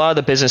a lot of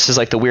the businesses,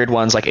 like the weird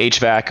ones like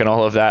HVAC and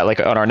all of that, like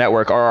on our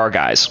network, are our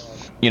guys.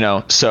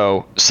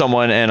 So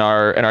someone in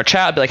our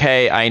chat be like,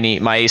 hey,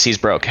 my AC's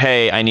broke.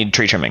 Hey, I need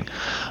tree trimming.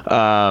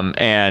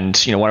 And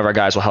one of our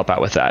guys will help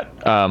out with that.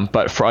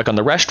 But for like on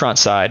the restaurant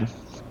side,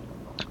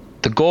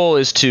 the goal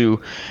is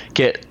to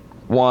get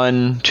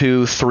 1,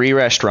 2, 3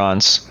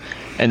 restaurants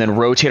and then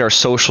rotate our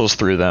socials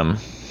through them.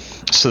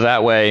 So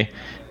that way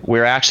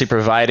we're actually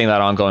providing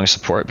that ongoing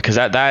support, because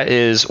that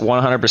is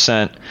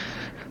 100%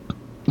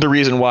 the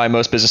reason why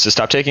most businesses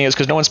stop taking it, is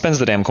because no one spends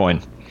the damn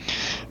coin.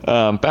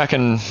 Back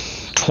in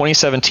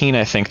 2017,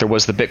 I think there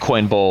was the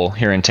Bitcoin Bowl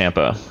here in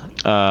Tampa.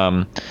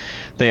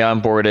 They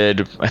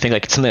onboarded, I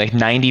think, something like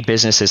 90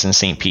 businesses in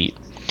St. Pete,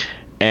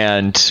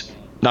 and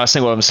not a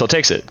single one of them still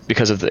takes it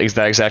because of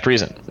that exact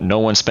reason. No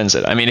one spends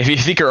it. I mean, if you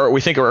think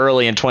we think we're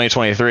early in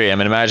 2023, I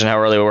mean, imagine how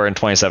early we were in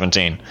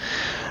 2017.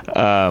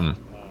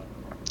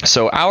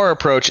 So our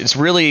approach is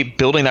really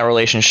building that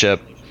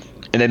relationship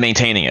and then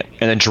maintaining it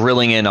and then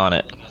drilling in on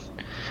it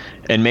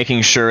and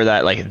making sure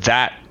that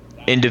that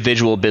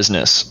individual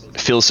business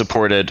feels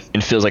supported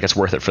and feels like it's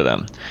worth it for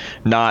them.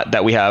 Not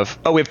that we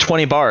have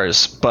 20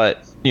 bars,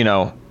 but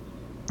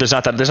there's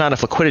not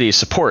enough liquidity to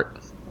support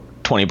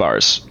 20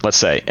 bars, let's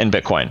say, in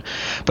Bitcoin.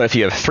 But if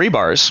you have 3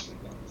 bars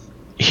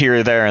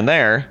here, there, and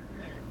there,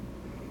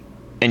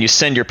 and you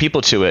send your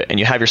people to it and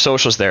you have your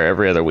socials there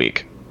every other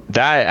week,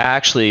 that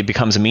actually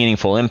becomes a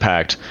meaningful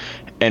impact.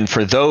 And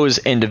for those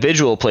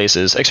individual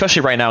places,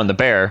 especially right now in the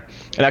bear,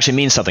 it actually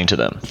means something to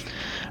them.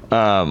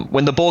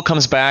 When the bull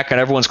comes back and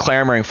everyone's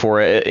clamoring for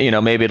it,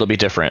 maybe it'll be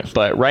different.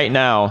 But right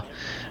now,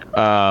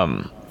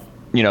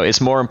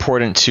 it's more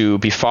important to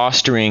be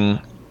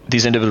fostering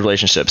these individual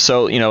relationships.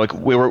 So,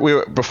 we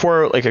were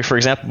before, for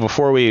example,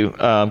 before we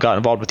got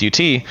involved with UT,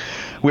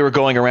 we were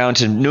going around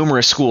to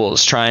numerous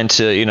schools trying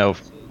to,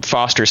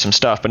 foster some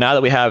stuff. But now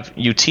that we have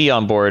UT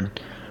on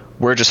board,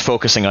 we're just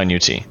focusing on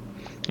UT.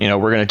 We're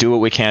going to do what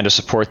we can to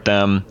support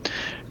them,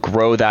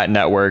 grow that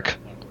network,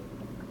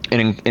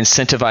 and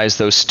incentivize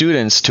those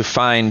students to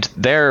find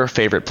their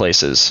favorite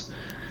places.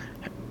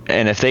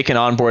 And if they can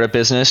onboard a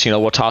business,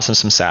 we'll toss them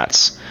some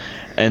sats.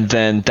 And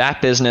then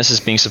that business is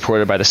being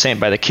supported by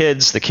the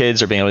kids. The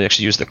kids are being able to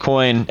actually use the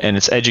coin, and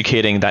it's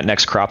educating that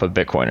next crop of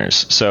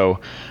Bitcoiners. So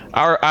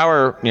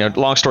our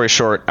long story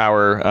short,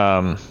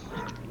 our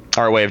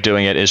way of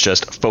doing it is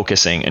just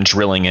focusing and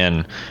drilling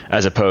in,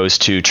 as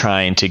opposed to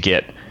trying to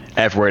get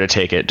everywhere to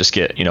take it, just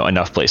get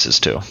enough places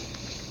to.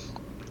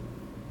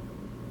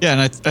 Yeah,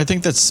 and I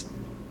think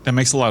that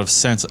makes a lot of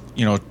sense.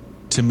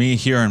 To me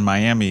here in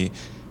Miami,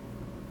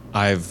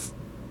 I've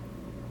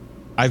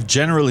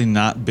generally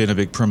not been a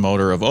big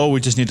promoter of,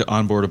 we just need to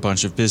onboard a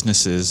bunch of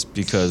businesses,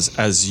 because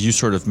as you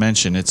sort of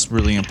mentioned, it's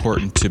really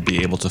important to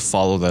be able to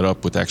follow that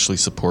up with actually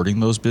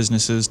supporting those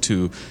businesses,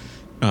 to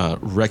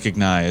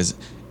recognize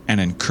and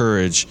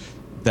encourage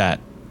that,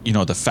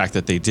 the fact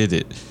that they did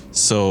it.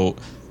 So,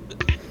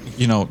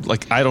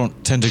 I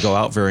don't tend to go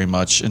out very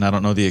much, and I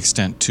don't know the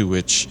extent to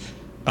which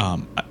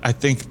I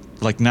think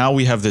now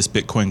we have this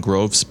Bitcoin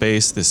Grove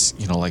space, this,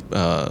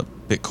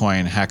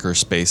 Bitcoin hacker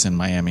space in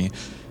Miami.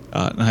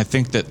 And I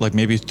think that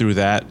maybe through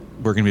that,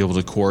 we're going to be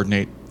able to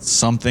coordinate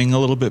something a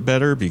little bit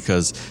better,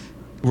 because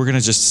we're going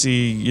to just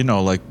see,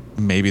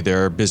 maybe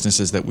there are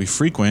businesses that we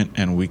frequent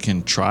and we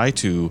can try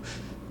to,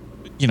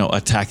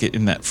 attack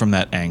it from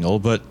that angle.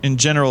 But in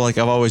general, I've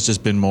always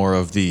just been more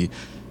of the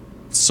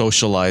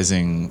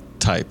socializing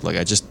type.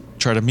 I just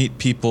try to meet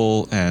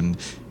people and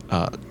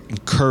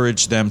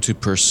encourage them to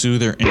pursue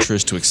their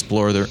interests, to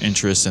explore their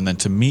interests, and then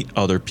to meet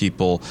other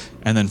people.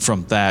 And then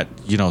from that,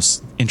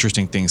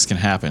 interesting things can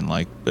happen.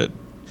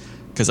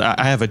 Because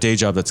I have a day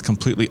job that's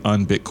completely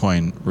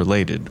un-Bitcoin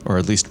related, or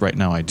at least right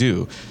now I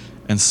do.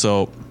 And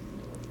so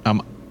I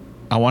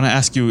want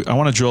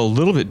to drill a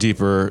little bit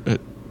deeper,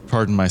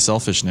 pardon my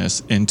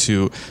selfishness,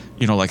 into,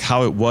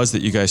 how it was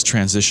that you guys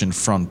transitioned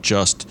from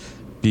just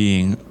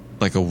being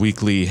a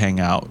weekly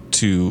hangout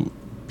to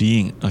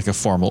being a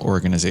formal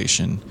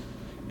organization.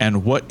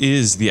 And what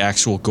is the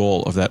actual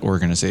goal of that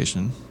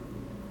organization?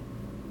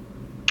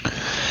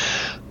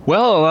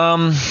 Well,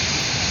 we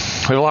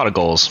have a lot of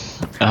goals.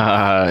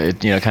 It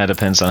kind of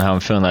depends on how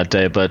I'm feeling that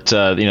day, but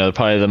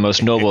probably the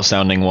most noble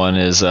sounding one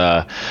is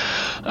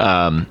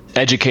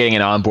educating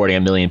and onboarding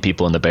 1 million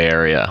people in the Bay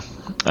Area.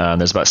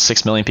 There's about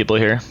 6 million people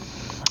here,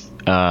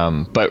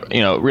 but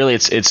really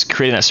it's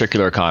creating that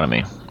circular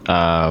economy.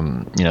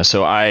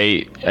 So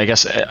I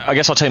guess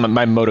I'll tell you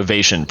my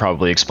motivation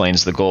probably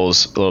explains the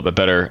goals a little bit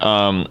better.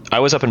 I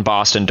was up in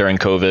Boston during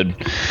COVID,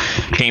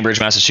 Cambridge,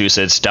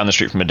 Massachusetts, down the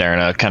street from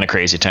Moderna, kind of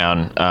crazy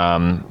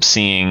town,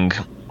 seeing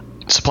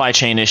supply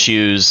chain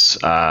issues,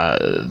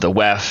 the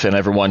WEF and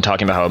everyone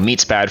talking about how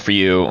meat's bad for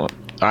you.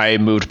 I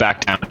moved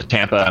back down to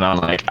Tampa, and I'm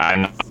like,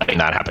 I'm not letting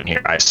that happen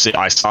here. I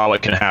saw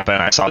what can happen.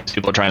 I saw what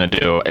people are trying to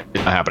do. It's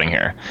not happening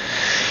here.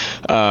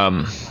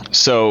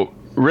 So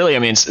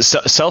really,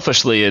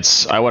 selfishly,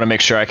 I want to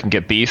make sure I can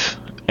get beef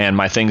and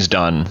my things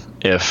done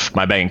if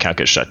my bank account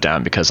gets shut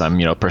down, because I'm,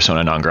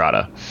 persona non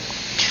grata.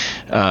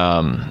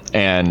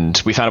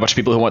 And we found a bunch of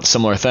people who want a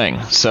similar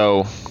thing.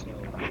 So,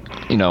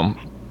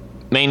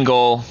 main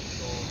goal,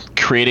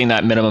 creating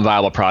that minimum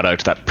viable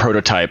product, that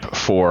prototype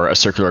for a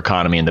circular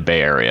economy in the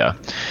Bay Area,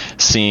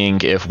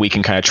 seeing if we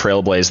can kind of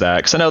trailblaze that.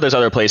 Because I know there's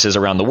other places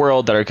around the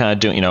world that are kind of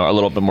doing, a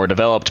little bit more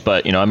developed,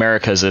 but,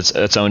 America's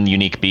its own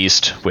unique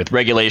beast with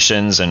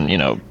regulations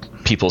and,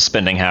 people's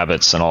spending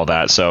habits and all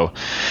that. So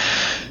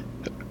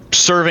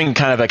serving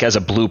kind of as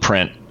a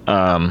blueprint,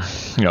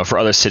 for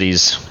other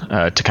cities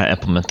to kind of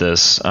implement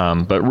this.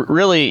 But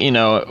really,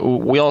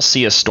 we all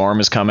see a storm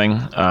is coming.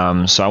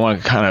 So I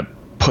want to kind of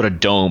put a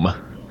dome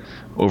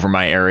over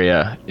my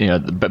area,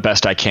 the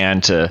best I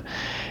can, to,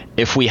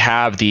 if we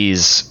have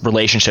these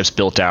relationships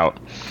built out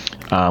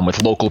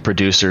with local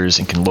producers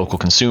and local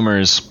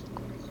consumers,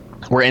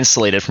 we're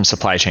insulated from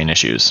supply chain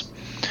issues.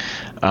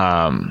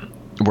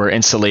 We're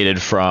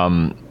insulated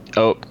from,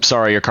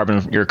 sorry,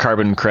 your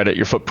carbon credit,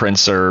 your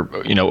footprints are,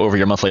 over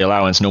your monthly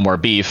allowance, no more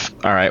beef.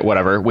 All right,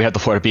 whatever. We have the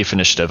Florida Beef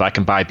Initiative. I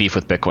can buy beef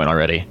with Bitcoin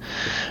already.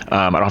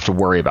 I don't have to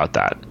worry about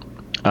that.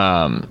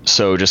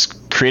 So just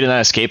creating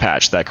that escape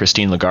hatch that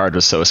Christine Lagarde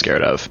was so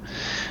scared of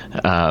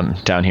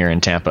down here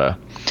in Tampa.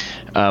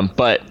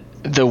 But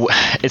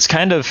it just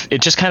kind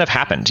of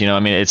happened.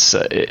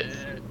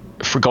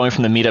 For going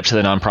from the meetup to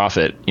the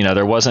nonprofit,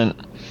 there wasn't,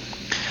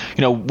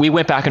 we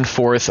went back and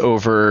forth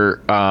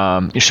over,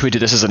 should we do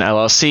this as an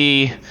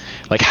LLC?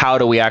 How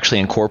do we actually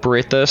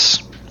incorporate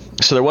this?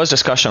 So there was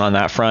discussion on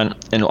that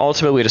front, and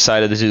ultimately we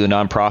decided to do the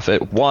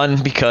nonprofit.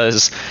 One,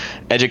 because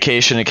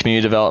education and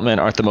community development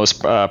aren't the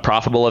most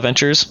profitable of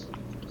ventures.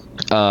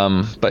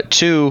 But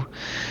two,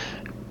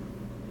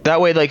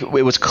 that way,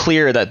 it was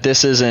clear that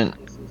this isn't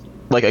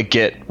a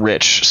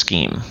get-rich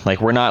scheme.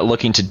 We're not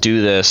looking to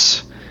do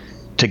this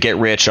to get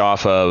rich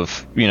off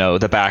of,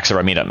 the backs of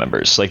our meetup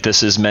members.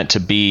 This is meant to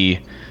be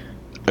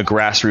a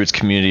grassroots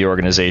community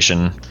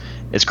organization.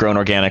 It's grown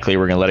organically.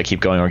 We're going to let it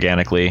keep going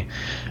organically.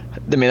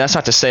 That's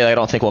not to say I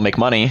don't think we'll make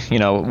money.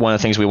 One of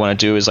the things we want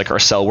to do is or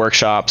sell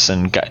workshops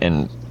and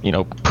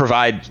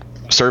provide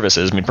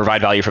services.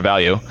 Provide value for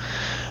value.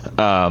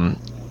 And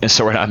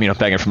so we're not,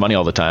 begging for money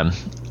all the time.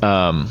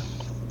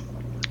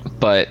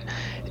 But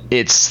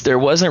there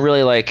wasn't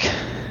really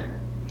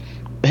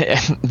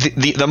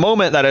the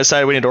moment that I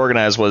decided we need to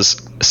organize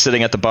was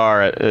sitting at the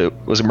bar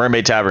at was a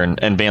Mermaid Tavern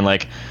and being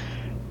like,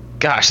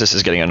 gosh, this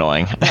is getting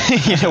annoying.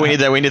 We need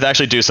to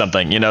actually do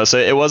something, so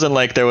it wasn't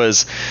like there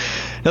was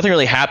nothing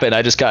really happened.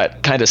 I just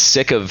got kind of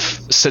sick of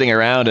sitting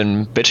around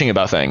and bitching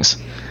about things.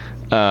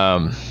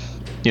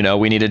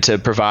 We needed to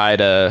provide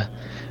a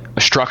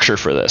structure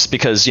for this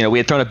because we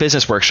had thrown a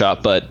business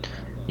workshop, but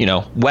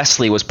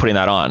Wesley was putting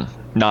that on,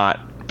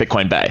 not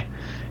Bitcoin Bay.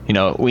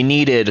 We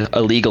needed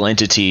a legal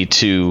entity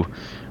to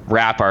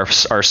wrap our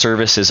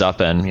services up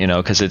in,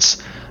 because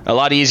it's a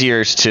lot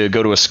easier to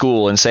go to a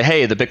school and say,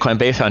 hey, the Bitcoin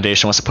Bay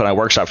Foundation wants to put on a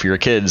workshop for your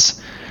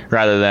kids,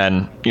 rather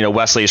than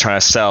Wesley is trying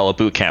to sell a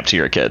boot camp to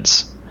your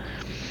kids.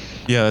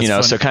 Yeah, that's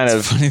funny. So kind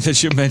of funny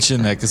that you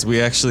mentioned that, because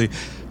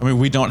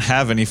we don't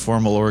have any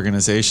formal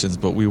organizations,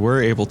 but we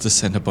were able to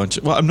send a bunch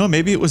of, well, no,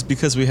 maybe it was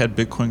because we had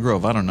Bitcoin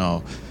Grove, I don't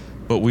know,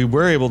 but we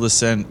were able to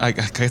send, I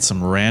got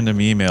some random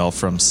email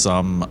from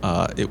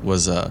it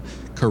was a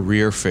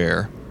career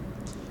fair,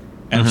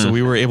 and so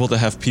we were able to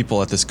have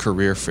people at this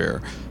career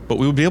fair, but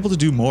we would be able to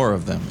do more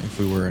of them if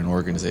we were an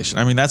organization.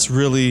 I mean, that's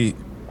the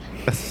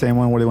same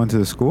one where they went to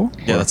the school?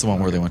 Yeah, that's the one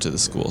where they went to the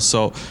school.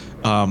 So,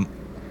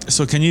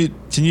 so can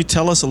you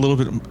tell us a little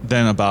bit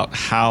then about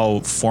how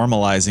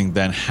formalizing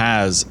then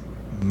has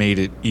made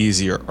it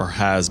easier or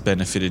has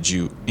benefited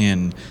you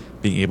in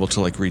being able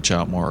to reach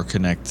out more or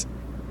connect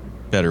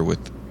better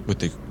with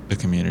the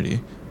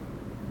community?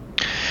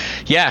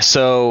 Yeah,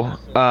 so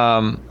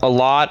a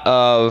lot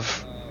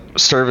of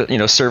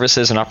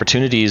services and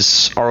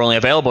opportunities are only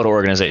available to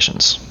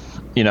organizations.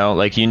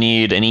 You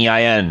need an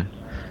EIN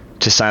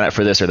to sign up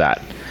for this or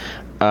that.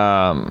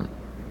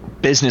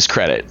 Business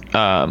credit,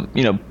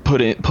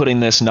 putting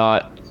this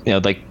not,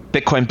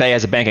 Bitcoin Bay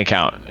has a bank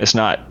account. It's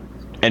not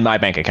in my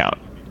bank account.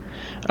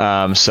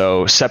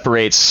 So it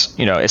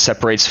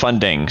separates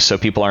funding. So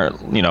people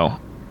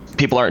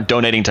aren't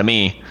donating to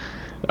me,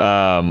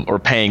 or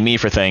paying me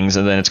for things.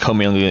 And then it's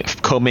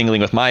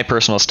commingling with my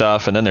personal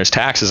stuff. And then there's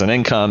taxes and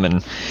income,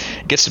 and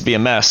it gets to be a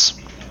mess.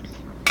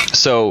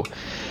 So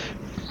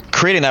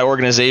creating that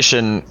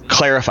organization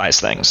clarifies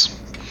things.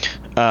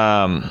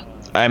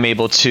 I'm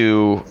able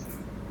to,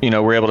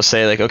 we're able to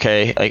say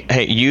okay,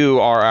 hey, you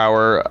are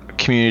our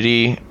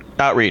community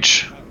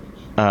outreach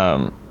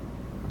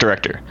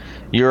director.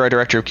 You're our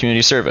director of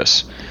community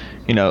service.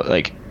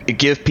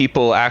 Give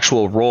people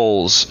actual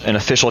roles and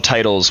official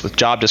titles with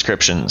job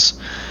descriptions,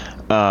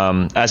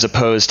 as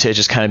opposed to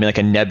just kind of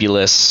being a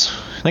nebulous,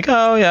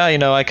 oh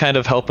yeah, I kind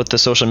of help with the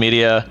social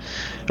media,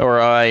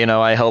 or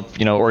I help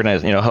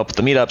organize, help with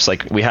the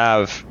meetups. We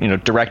have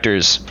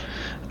directors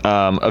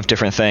of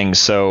different things.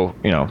 So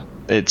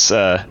it's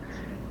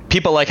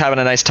people like having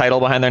a nice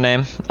title behind their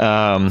name.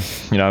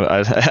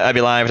 I'd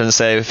be lying to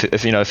say if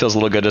it feels a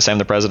little good to say I'm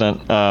the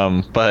president.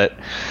 But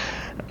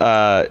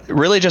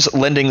really just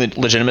lending the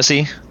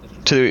legitimacy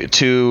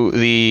to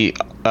the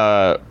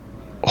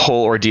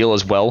whole ordeal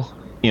as well.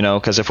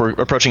 Because if we're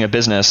approaching a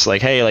business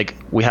hey,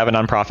 we have a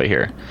nonprofit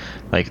here,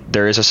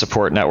 there is a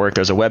support network,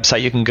 there's a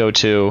website you can go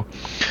to.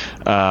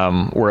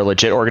 We're a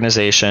legit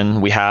organization.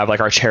 We have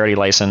our charity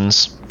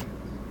license.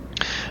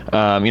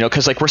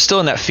 Because we're still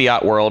in that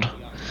fiat world.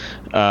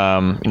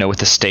 With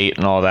the state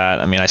and all that.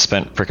 I mean, I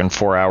spent freaking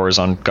 4 hours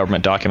on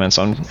government documents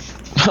on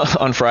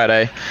on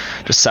Friday,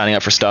 just signing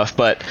up for stuff.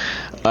 But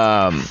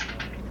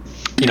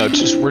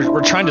just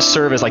we're trying to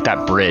serve as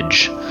that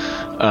bridge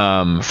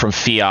from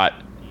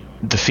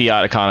the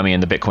fiat economy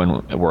and the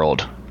Bitcoin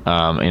world.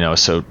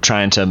 So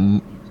trying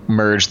to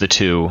merge the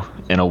two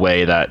in a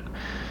way that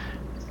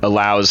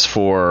allows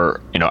for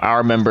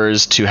our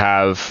members to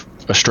have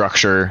a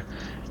structure.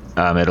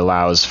 It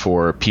allows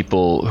for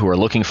people who are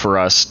looking for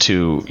us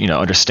to,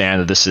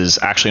 understand that this is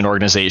actually an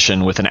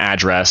organization with an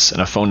address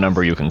and a phone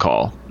number you can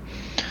call.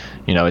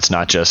 It's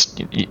not just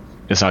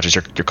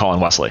you're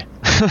calling Wesley.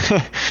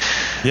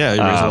 Yeah,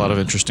 you raise a lot of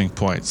interesting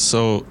points.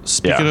 So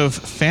speaking of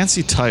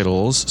fancy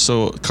titles,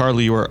 so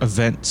Carly, you are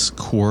events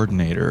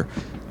coordinator.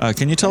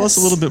 Can you tell us a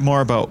little bit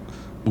more about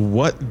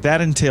what that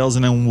entails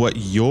and then what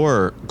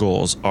your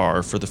goals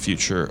are for the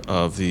future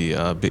of the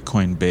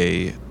Bitcoin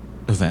Bay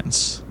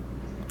events?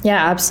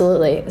 Yeah,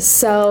 absolutely.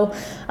 So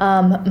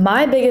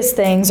my biggest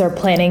things are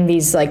planning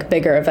these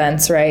bigger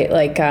events, right?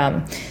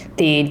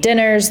 The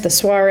dinners, the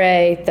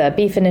soiree, the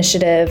beef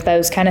initiative,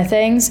 those kind of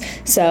things.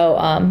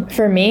 So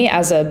for me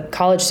as a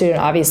college student,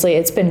 obviously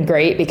it's been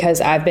great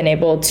because I've been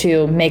able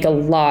to make a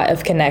lot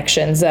of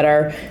connections that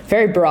are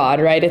very broad,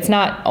 right? It's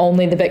not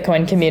only the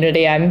Bitcoin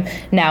community. I'm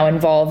now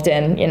involved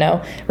in,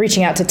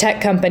 reaching out to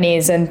tech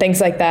companies and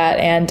things like that.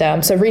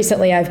 And so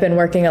recently I've been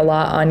working a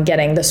lot on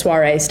getting the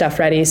soiree stuff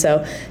ready.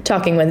 So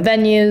talking with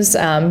venues,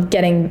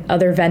 getting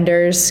other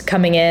vendors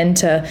coming in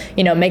to,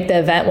 make the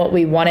event what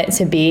we want it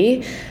to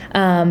be.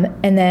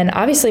 And then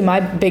obviously my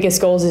biggest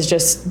goals is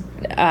just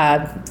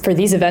for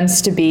these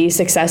events to be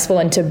successful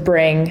and to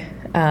bring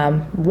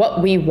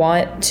what we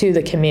want to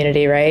the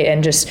community, right?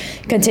 And just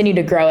continue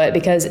to grow it,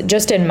 because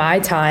just in my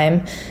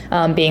time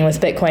being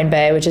with Bitcoin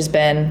Bay, which has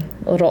been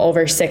little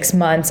over 6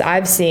 months,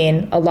 I've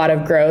seen a lot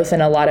of growth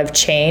and a lot of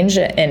change,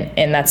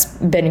 and that's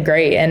been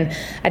great. And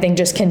I think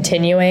just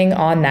continuing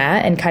on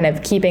that and kind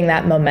of keeping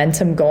that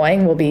momentum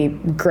going will be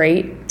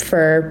great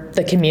for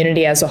the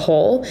community as a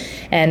whole.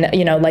 And,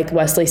 you know, like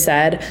Wesley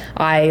said,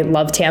 I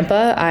love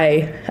Tampa.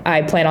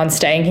 I plan on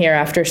staying here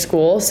after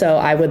school. So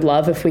I would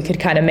love if we could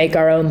kind of make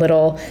our own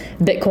little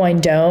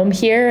Bitcoin dome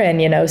here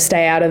and, you know,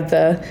 stay out of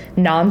the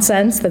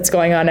nonsense that's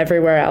going on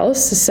everywhere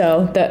else.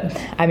 So that,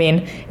 I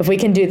mean, if we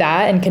can do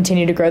that and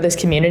continue to grow this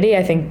community,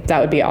 I think that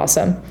would be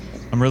awesome.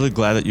 I'm really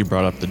glad that you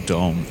brought up the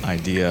dome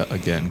idea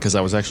again, because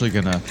I was actually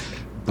going to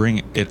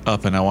bring it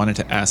up, and I wanted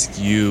to ask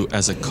you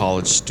as a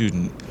college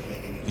student,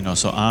 you know,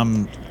 so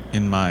I'm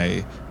in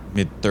my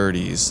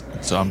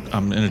mid-30s, so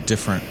I'm in a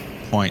different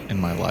point in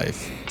my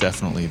life,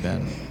 definitely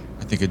than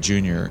I think a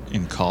junior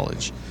in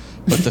college.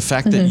 But the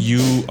fact that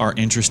you are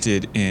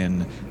interested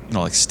in, you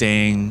know, like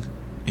staying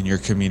in your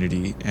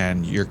community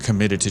and you're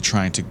committed to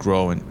trying to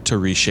grow and to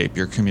reshape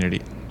your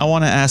community, I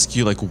want to ask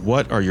you, like,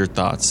 what are your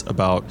thoughts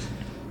about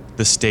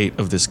the state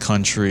of this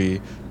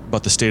country,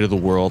 about the state of the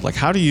world? Like,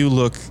 how do you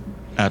look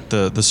at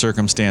the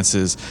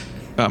circumstances?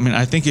 I mean,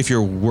 I think if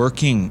you're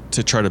working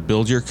to try to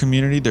build your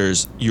community,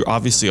 you're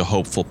obviously a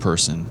hopeful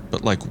person,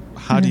 but like,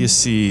 how do you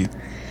see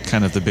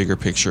kind of the bigger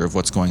picture of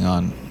what's going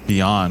on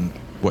beyond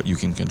what you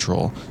can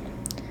control?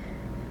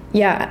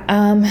 Yeah,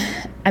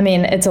 I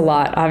mean, it's a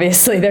lot,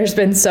 obviously. There's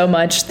been so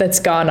much that's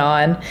gone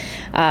on.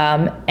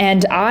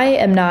 And I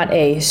am not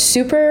a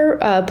super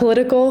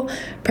political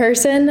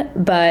person,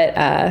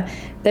 but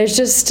there's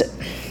just,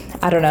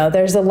 I don't know,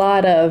 there's a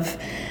lot of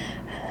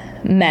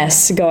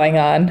mess going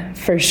on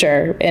for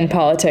sure in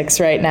politics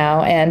right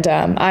now. And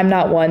I'm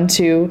not one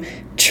to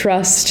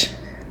trust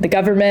the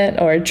government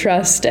or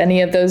trust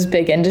any of those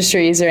big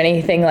industries or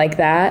anything like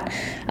that.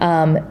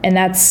 And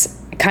that's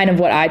kind of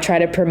what I try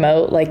to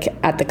promote, like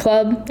at the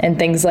club and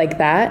things like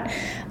that.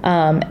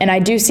 And I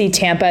do see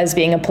Tampa as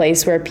being a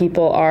place where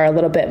people are a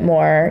little bit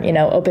more, you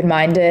know,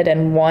 open-minded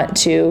and want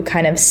to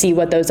kind of see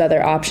what those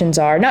other options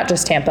are. Not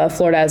just Tampa,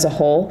 Florida as a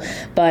whole,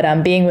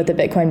 but being with the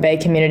Bitcoin Bay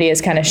community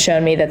has kind of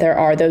shown me that there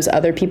are those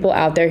other people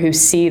out there who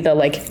see the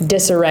like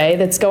disarray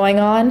that's going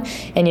on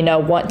and, you know,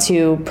 want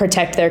to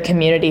protect their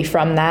community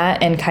from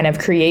that and kind of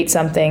create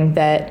something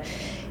that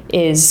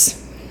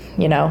is,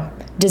 you know,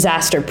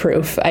 disaster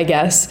proof, I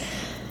guess.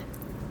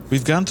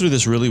 We've gone through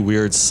this really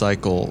weird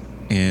cycle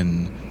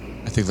in,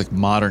 I think, like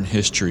modern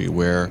history,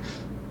 where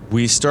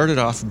we started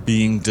off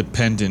being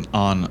dependent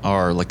on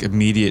our like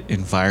immediate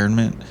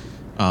environment.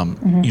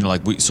 You know,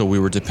 like we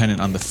were dependent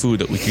on the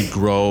food that we could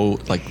grow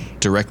like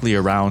directly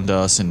around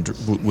us and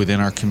within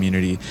our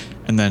community,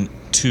 and then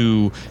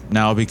to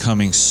now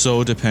becoming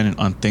so dependent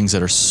on things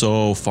that are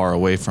so far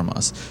away from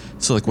us.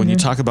 So like when you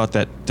talk about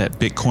that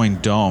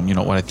Bitcoin dome, you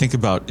know, what I think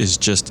about is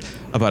just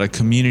about a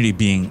community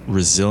being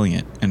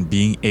resilient and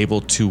being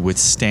able to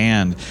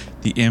withstand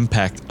the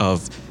impact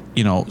of,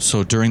 you know,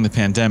 so during the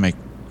pandemic,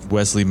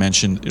 Wesley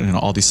mentioned, you know,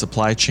 all these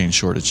supply chain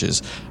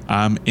shortages.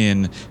 I'm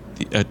in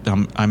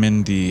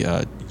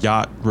the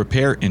yacht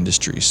repair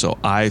industry, so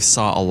I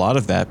saw a lot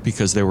of that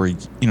because there were, you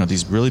know,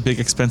 these really big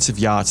expensive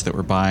yachts that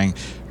were buying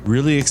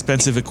really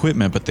expensive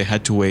equipment, but they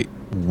had to wait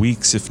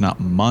weeks, if not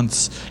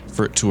months,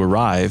 for it to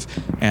arrive.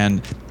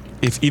 And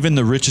if even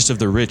the richest of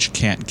the rich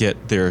can't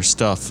get their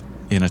stuff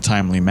in a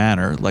timely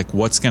manner, like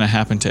what's going to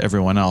happen to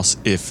everyone else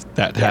if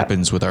that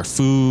happens with our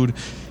food,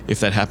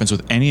 if that happens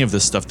with any of the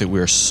stuff that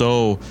we're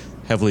so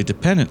heavily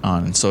dependent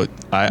on? And so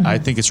I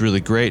think it's really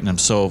great, and I'm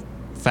so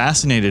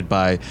fascinated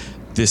by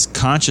this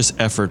conscious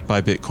effort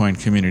by Bitcoin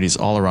communities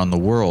all around the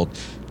world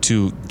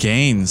to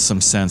gain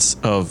some sense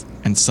of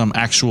and some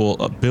actual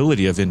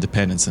ability of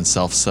independence and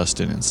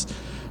self-sustenance.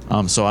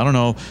 So I don't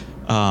know,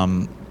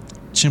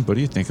 Chimp, what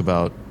do you think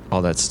about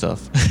all that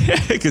stuff?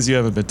 Because you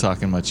haven't been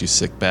talking much, you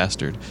sick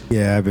bastard.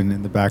 Yeah, I've been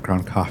in the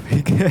background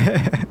coughing.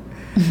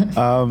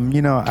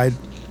 You know,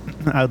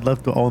 I'd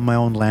love to own my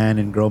own land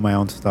and grow my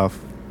own stuff.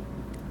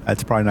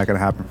 That's probably not going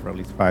to happen for at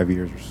least 5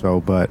 years or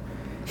so, but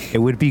it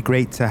would be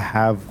great to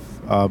have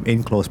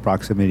in close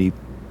proximity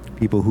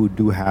people who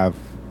do have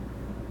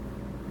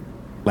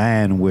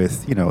land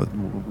with, you know,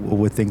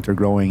 with things they're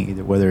growing,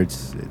 either whether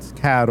it's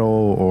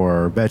cattle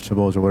or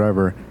vegetables or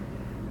whatever,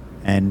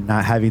 and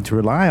not having to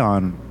rely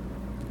on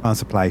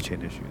supply chain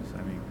issues.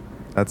 I mean,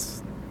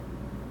 that's,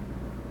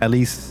 at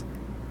least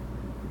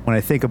when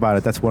I think about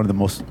it, that's one of the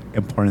most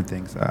important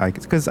things.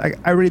 Because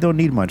I really don't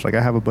need much. Like,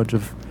 I have a bunch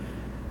of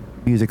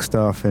music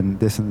stuff and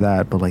this and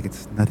that, but like,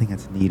 it's nothing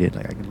that's needed.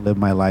 Like, I can live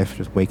my life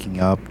just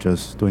waking up,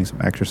 just doing some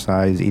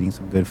exercise, eating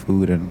some good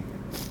food, and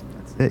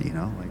that's it, you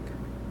know? Like,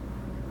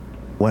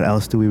 what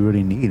else do we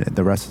really need?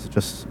 The rest is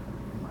just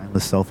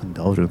mindless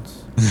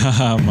self-indulgence.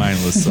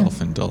 Mindless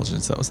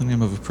self-indulgence. That was the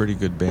name of a pretty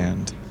good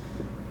band.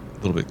 A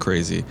little bit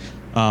crazy.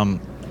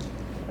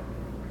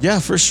 Yeah,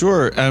 for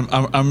sure.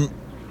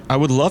 I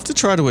would love to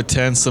try to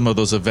attend some of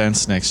those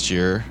events next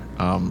year.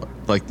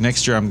 Like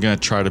next year, I'm going to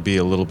try to be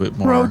a little bit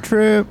more... Road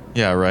trip.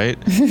 Yeah, right?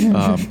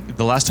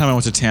 The last time I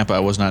went to Tampa,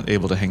 I was not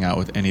able to hang out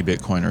with any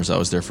Bitcoiners. I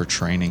was there for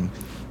training.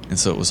 And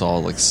so it was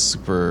all like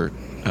super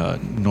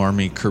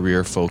normie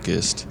career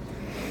focused.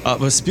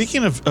 But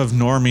speaking of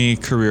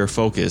normie career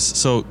focus,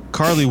 so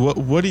Carly,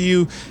 what do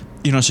you,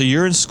 so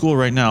you're in school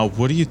right now.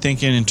 What are you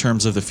thinking in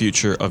terms of the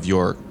future of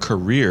your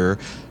career?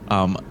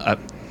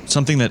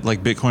 Something that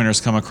like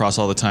Bitcoiners come across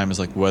all the time is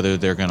like whether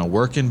they're going to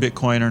work in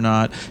Bitcoin or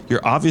not.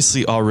 You're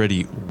obviously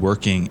already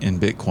working in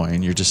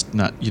Bitcoin. You're just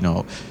not,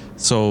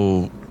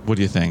 so what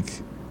do you think?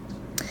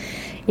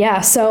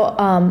 Yeah, so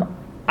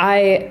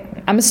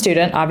I'm a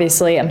student,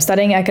 obviously. I'm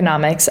studying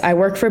economics. I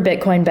work for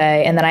Bitcoin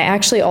Bay, and then I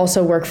actually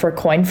also work for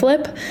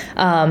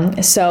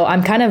CoinFlip. So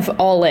I'm kind of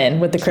all in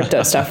with the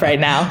crypto stuff right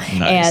now.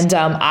 Nice. And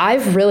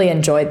I've really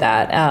enjoyed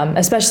that,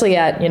 especially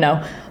at,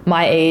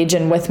 my age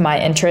and with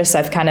my interests.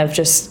 I've kind of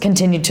just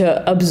continued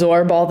to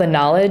absorb all the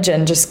knowledge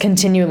and just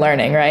continue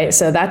learning, right?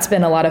 So that's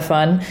been a lot of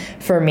fun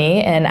for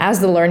me. And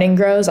as the learning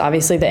grows,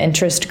 obviously the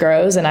interest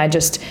grows, and I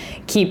just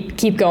keep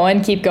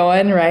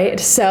going, right?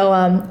 So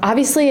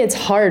obviously it's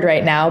hard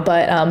right now,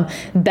 but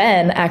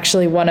Ben,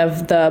 actually one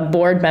of the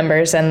board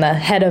members and the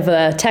head of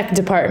the tech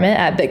department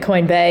at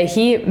Bitcoin Bay,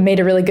 he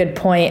made a really good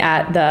point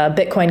at the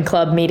Bitcoin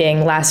Club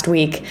meeting last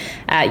week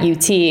at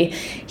UT.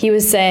 He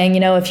was saying,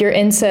 if you're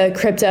into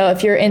crypto,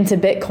 if you're into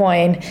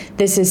Bitcoin,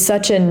 this is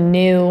such a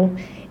new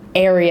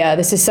area.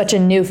 This is such a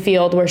new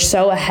field. We're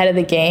so ahead of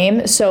the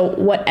game. So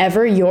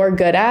whatever you're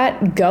good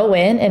at, go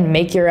in and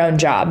make your own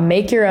job,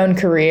 make your own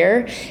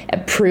career,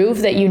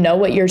 prove that you know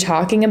what you're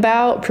talking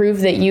about,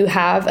 prove that you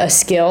have a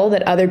skill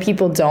that other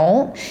people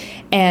don't.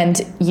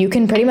 And you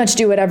can pretty much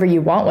do whatever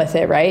you want with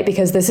it, right?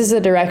 Because this is the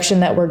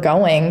direction that we're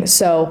going.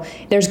 So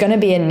there's going to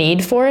be a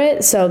need for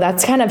it. So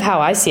that's kind of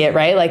how I see it,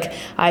 right? Like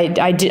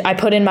I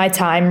put in my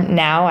time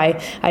now.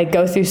 I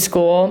go through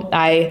school.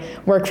 I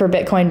work for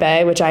Bitcoin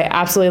Bay, which I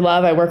absolutely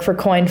love. I work for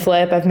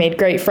CoinFlip. I've made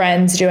great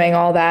friends doing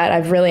all that.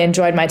 I've really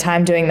enjoyed my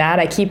time doing that.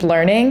 I keep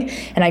learning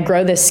and I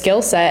grow this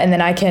skill set, and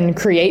then I can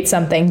create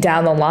something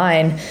down the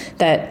line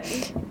that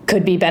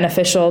could be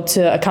beneficial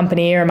to a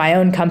company or my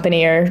own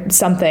company or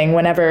something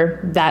whenever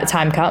that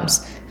time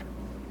comes.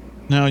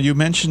 Now, you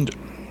mentioned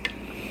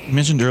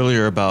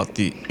earlier about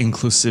the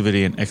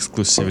inclusivity and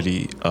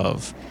exclusivity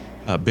of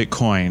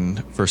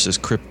Bitcoin versus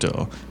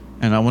crypto.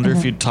 And I wonder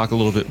if you'd talk a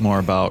little bit more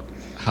about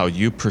how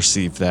you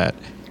perceive that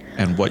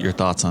and what your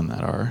thoughts on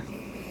that are.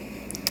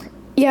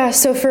 Yeah,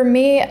 so for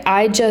me,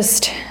 I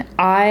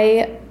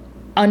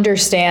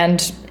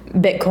understand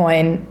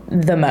Bitcoin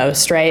the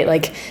most, right?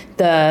 Like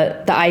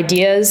the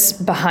ideas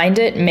behind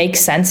it make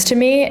sense to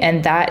me,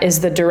 and that is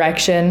the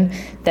direction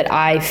that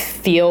I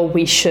feel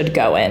we should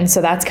go in.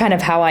 So that's kind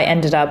of how I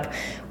ended up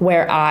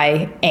where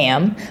I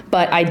am.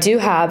 But I do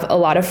have a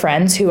lot of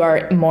friends who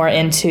are more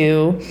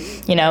into,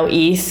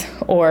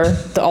 ETH or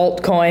the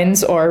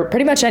altcoins or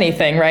pretty much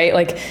anything, right?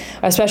 Like,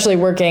 especially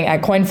working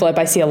at CoinFlip,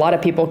 I see a lot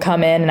of people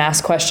come in and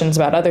ask questions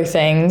about other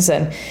things.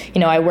 And,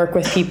 I work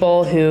with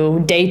people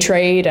who day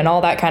trade and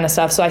all that kind of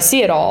stuff. So I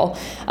see it all.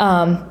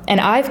 And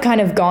I've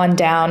kind of gone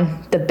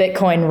down the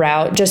Bitcoin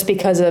route just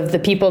because of the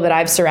people that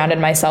I've surrounded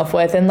myself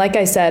with. And like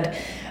I said,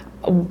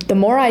 the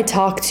more I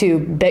talk to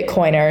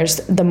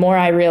Bitcoiners, the more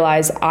I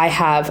realize I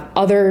have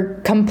other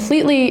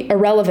completely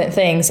irrelevant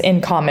things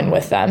in common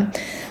with them.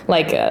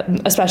 Like,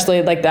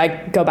 especially like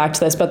I go back to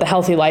this, but the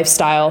healthy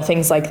lifestyle,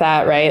 things like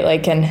that, right?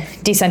 Like, and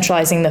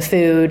decentralizing the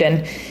food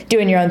and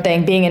doing your own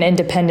thing, being an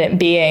independent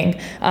being.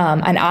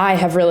 And I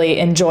have really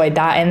enjoyed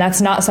that. And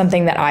that's not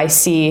something that I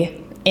see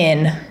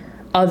in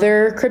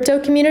other crypto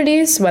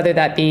communities, whether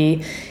that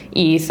be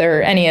ETH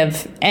or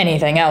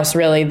anything else,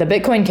 really. The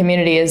Bitcoin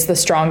community is the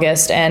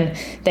strongest, and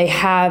they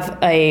have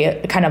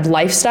a kind of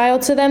lifestyle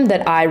to them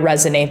that I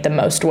resonate the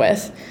most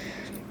with.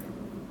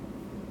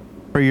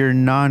 For your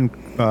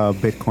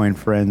non-Bitcoin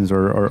friends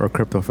or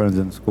crypto friends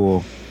in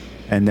school,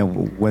 and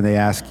then when they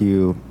ask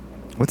you,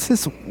 what's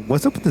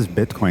up with this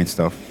Bitcoin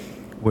stuff?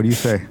 What do you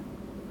say?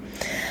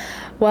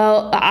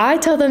 Well, I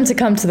tell them to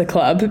come to the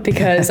club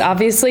because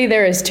obviously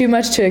there is too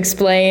much to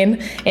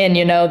explain in,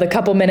 the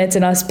couple minutes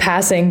in us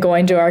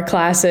going to our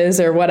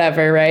classes or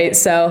whatever, right?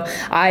 So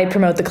I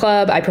promote the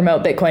club, I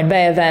promote Bitcoin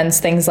Bay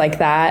events, things like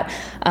that.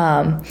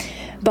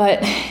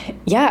 But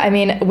yeah, I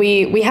mean,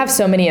 we have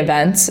so many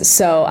events.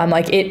 So I'm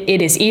like,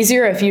 it is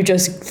easier if you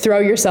just throw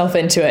yourself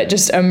into it,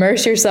 just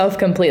immerse yourself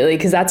completely.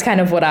 Cause that's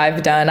kind of what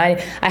I've done. I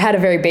had a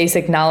very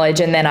basic knowledge,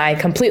 and then I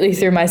completely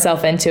threw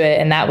myself into it.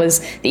 And that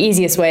was the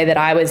easiest way that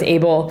I was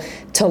able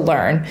to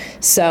learn.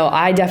 So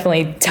I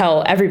definitely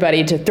tell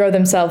everybody to throw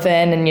themselves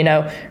in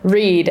and,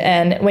 read.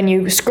 And when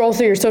you scroll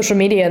through your social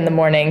media in the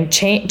morning,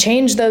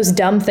 change those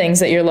dumb things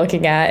that you're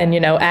looking at and,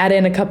 add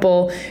in a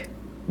couple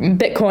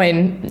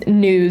Bitcoin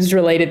news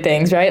related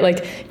things, right?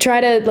 Like,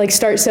 try to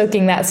start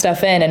soaking that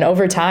stuff in, and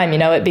over time,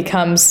 it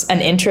becomes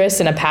an interest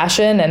and a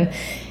passion, and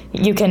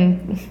you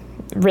can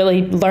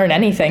really learn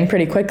anything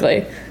pretty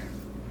quickly.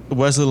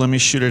 Wesley, let me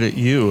shoot it at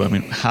you. I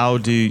mean, how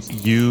do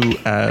you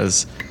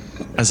as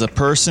a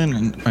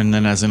person and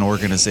then as an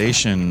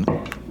organization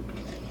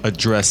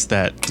address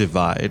that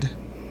divide?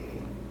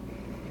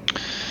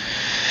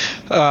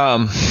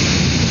 Well,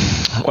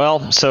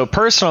 so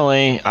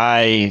personally,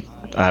 I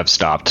I've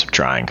stopped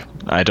trying.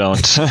 I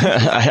don't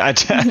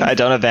I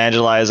don't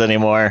evangelize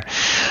anymore.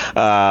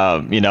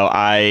 I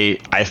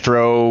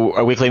throw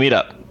a weekly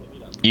meetup.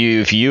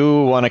 If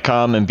you want to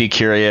come and be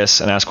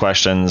curious and ask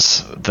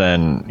questions,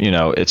 then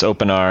it's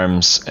open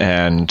arms,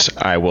 and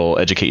I will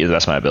educate you to the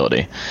best of my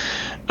ability.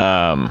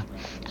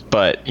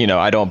 But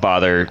I don't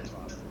bother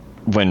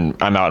when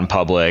I'm out in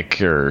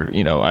public, or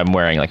I'm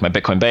wearing like my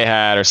Bitcoin Bay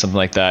hat or something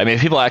like that. I mean,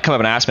 if people come up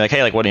and ask me like,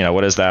 hey, like what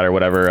is that or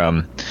whatever,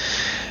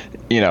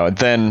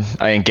 then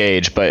I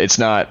engage. But it's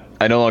not.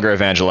 I no longer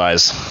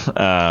evangelize.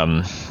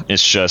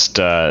 It's just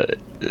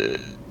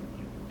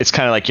it's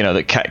kind of like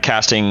the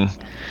casting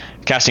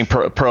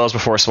pearls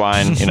before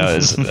swine.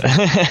 Is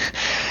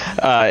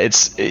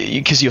it's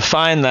because you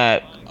find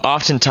that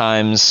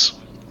oftentimes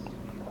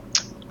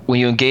when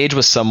you engage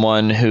with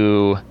someone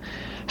who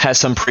has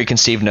some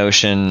preconceived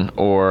notion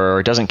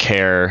or doesn't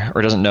care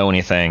or doesn't know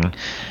anything,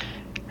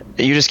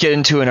 you just get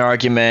into an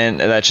argument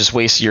that just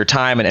wastes your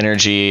time and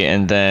energy,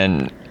 and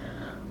then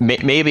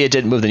maybe it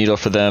didn't move the needle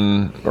for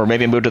them, or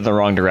maybe it moved in the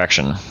wrong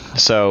direction.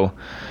 So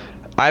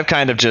I've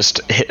kind of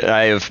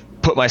I've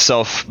put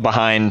myself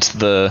behind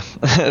the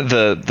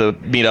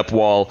meetup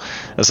wall,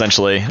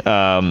 essentially.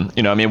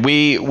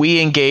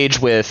 We engage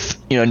with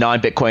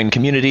non-Bitcoin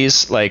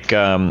communities, like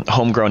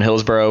Homegrown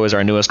Hillsboro is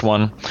our newest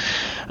one.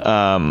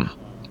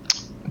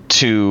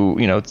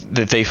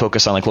 That they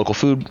focus on like local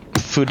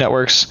food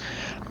networks.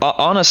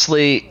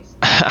 Honestly,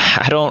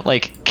 I don't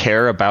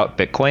care about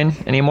Bitcoin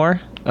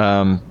anymore.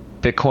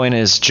 Bitcoin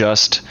is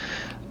just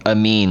a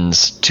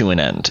means to an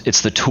end.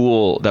 It's the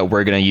tool that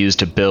we're going to use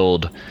to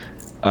build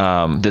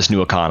this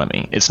new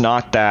economy. It's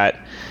not that.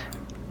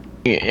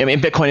 I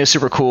mean, Bitcoin is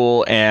super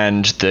cool,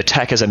 and the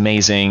tech is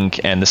amazing,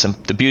 and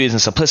the beauty is in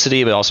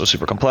simplicity, but also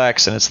super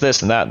complex, and it's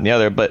this and that and the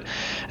other. But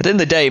at the end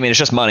of the day, I mean, it's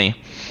just money.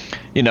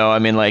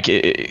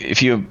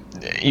 If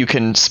you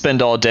can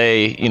spend all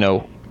day,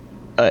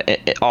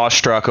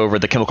 awestruck over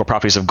the chemical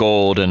properties of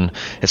gold and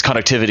its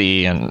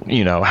conductivity, and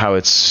how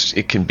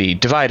it can be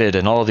divided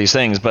and all of these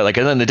things. But at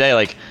the end of the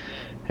day,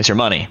 it's your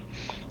money.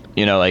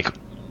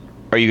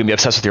 Are you gonna be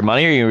obsessed with your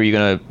money, or are you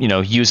gonna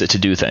use it to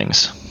do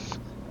things?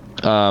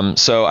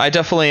 So I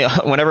definitely,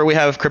 whenever we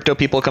have crypto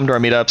people come to our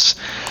meetups,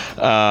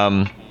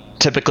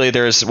 typically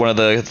there's one of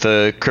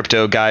the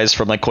crypto guys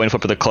from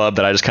CoinFlip or the club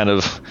that I just kind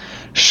of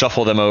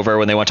shuffle them over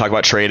when they want to talk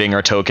about trading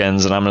or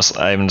tokens, and I'm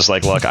just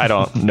like, look, I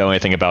don't know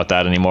anything about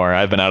that anymore.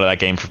 I've been out of that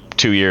game for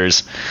 2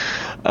 years.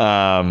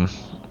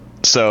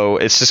 So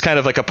it's just kind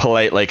of like a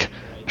polite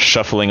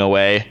shuffling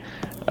away.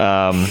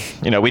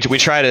 We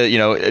try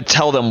to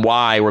tell them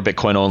why we're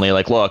Bitcoin only.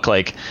 Look,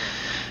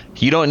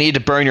 you don't need to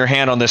burn your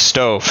hand on this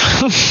stove.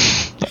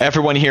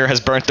 Everyone here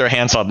has burnt their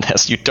hands on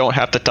this. You don't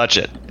have to touch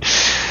it.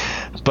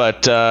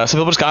 But some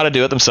people just got to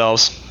do it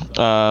themselves.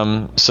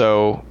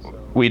 So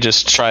we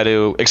just try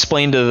to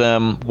explain to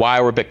them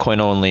why we're Bitcoin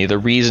only, the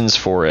reasons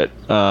for it,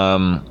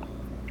 and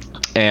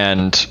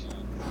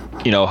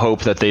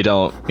hope that they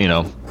don't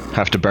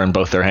have to burn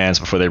both their hands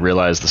before they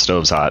realize the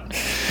stove's hot.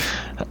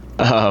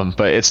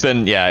 But it's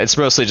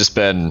mostly just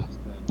been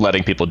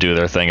letting people do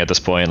their thing at this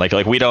point.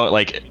 We don't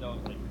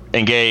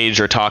engage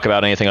or talk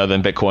about anything other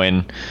than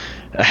Bitcoin.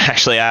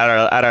 Actually,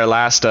 at our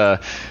last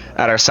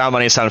at our Sound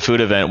Money Sound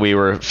Food event, we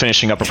were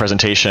finishing up a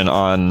presentation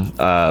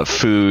on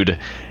food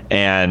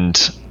and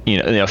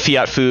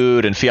fiat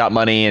food and fiat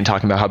money, and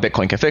talking about how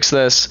Bitcoin can fix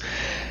this.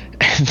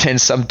 And then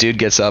some dude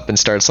gets up and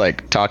starts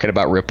talking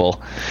about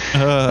Ripple,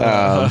 just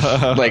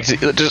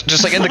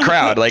in the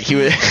crowd. He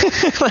would,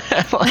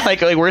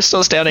 we're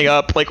still standing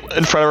up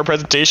in front of our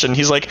presentation.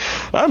 He's like,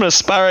 I'm an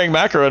aspiring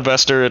macro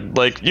investor, and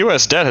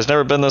U.S. debt has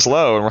never been this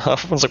low. And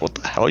everyone's like, what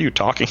the hell are you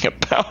talking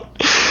about?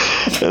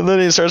 And then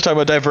he starts talking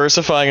about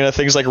diversifying into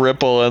things like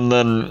Ripple, and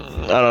then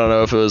I don't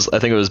know if it was, I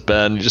think it was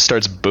Ben. He just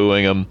starts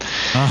booing him.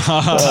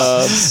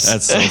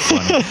 That's so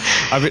funny.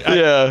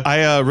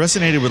 I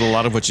resonated with a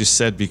lot of what you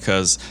said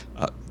because,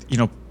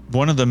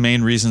 one of the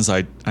main reasons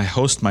I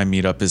host my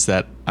meetup is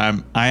that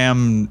I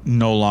am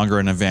no longer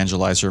an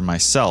evangelizer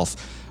myself.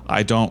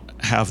 I don't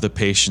have the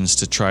patience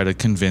to try to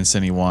convince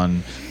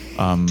anyone.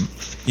 I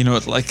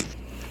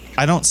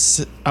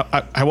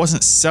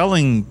wasn't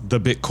selling the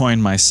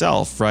Bitcoin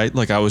myself, right?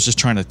 I was just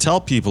trying to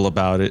tell people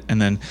about it.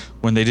 And then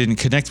when they didn't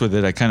connect with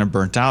it, I kind of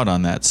burnt out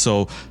on that.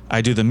 So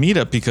I do the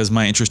meetup because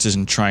my interest is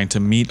in trying to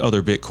meet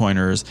other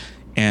Bitcoiners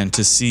and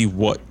to see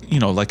what,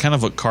 kind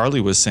of what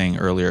Carly was saying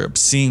earlier,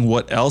 seeing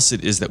what else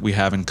it is that we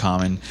have in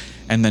common,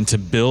 and then to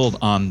build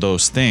on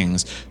those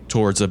things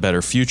towards a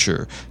better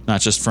future,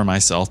 not just for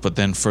myself, but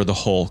then for the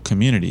whole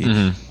community.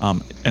 Mm-hmm.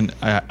 And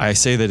I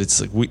say that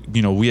it's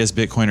we as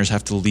Bitcoiners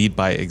have to lead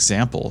by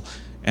example,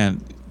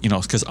 and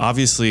because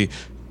obviously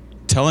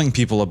telling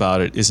people about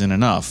it isn't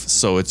enough.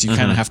 So it's you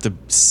kind of have to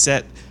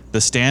set the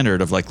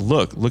standard of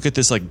look at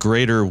this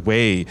greater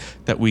way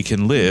that we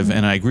can live.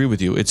 And I agree with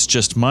you. It's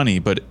just money,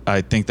 but I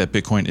think that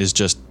Bitcoin is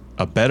just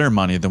a better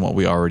money than what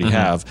we already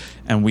have.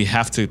 And we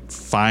have to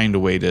find a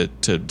way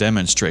to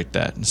demonstrate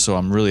that. And so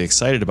I'm really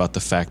excited about the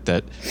fact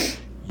that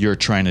you're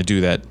trying to do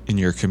that in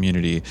your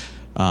community.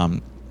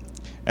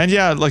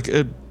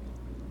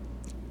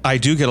 I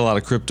do get a lot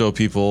of crypto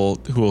people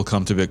who will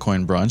come to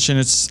Bitcoin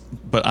brunch,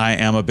 but I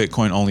am a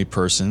Bitcoin only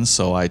person,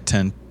 so I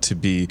tend to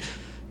be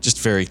just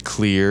very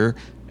clear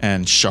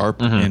and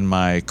sharp in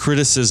my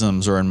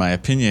criticisms or in my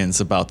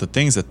opinions about the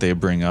things that they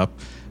bring up.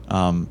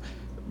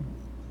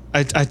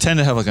 I tend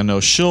to have like a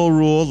no shill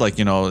rule, like,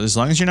 as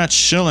long as you're not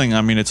shilling,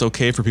 I mean, it's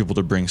okay for people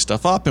to bring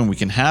stuff up and we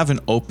can have an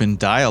open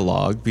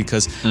dialogue,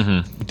 because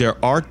there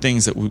are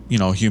things that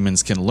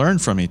humans can learn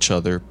from each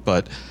other.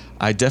 But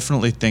I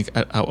definitely think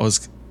I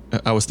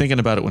was thinking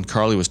about it when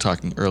Carly was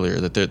talking earlier,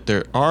 that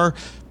there are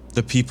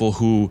the people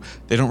who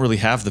they don't really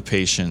have the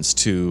patience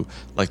to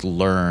like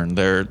learn.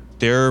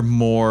 They're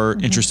more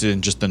interested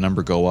in just the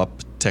number go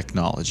up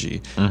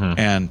technology,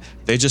 and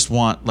they just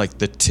want like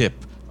the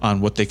tip on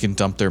what they can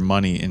dump their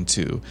money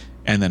into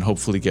and then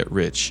hopefully get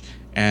rich.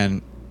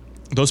 And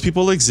those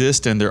people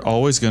exist, and they're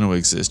always going to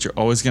exist. You're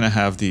always going to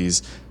have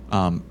these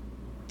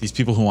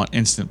people who want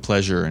instant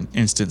pleasure and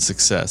instant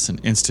success and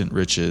instant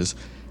riches.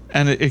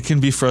 And it can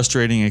be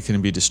frustrating. It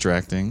can be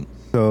distracting.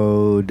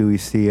 So do we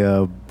see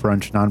a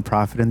brunch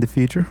nonprofit in the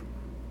future?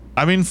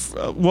 I mean,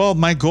 well,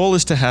 my goal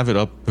is to have it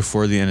up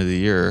before the end of the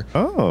year.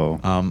 Oh.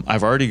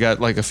 I've already got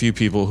like a few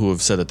people who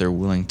have said that they're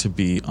willing to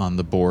be on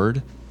the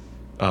board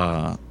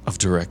of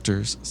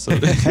directors. So,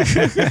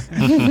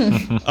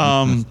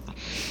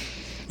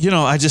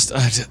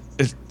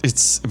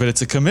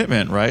 it's a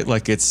commitment, right?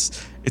 Like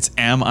it's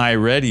am I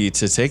ready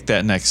to take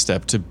that next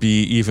step to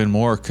be even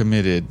more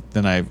committed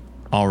than I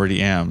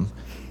already am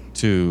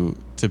to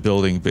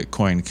building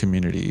Bitcoin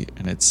community?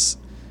 And it's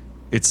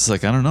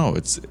like, I don't know,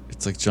 it's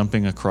like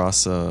jumping across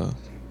So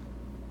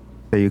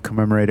you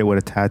commemorate it with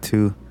a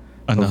tattoo.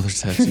 Another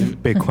tattoo.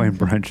 Bitcoin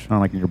brunch on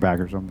like your back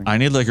or something. I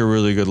need like a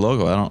really good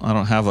logo. I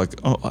don't have like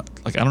I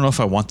don't know if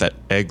I want that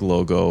egg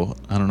logo.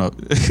 I don't know.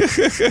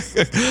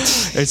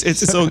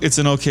 It's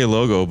an okay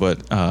logo,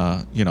 but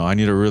I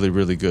need a really,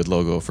 really good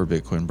logo for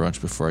Bitcoin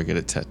brunch before I get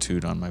it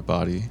tattooed on my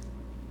body.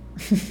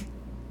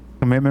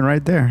 Commitment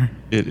right there.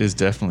 It is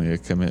definitely a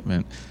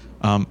commitment.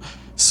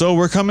 So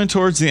we're coming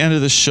towards the end of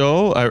the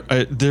show.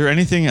 There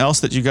anything else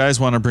that you guys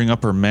want to bring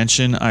up or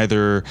mention,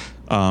 either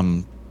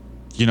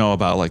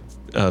about like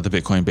the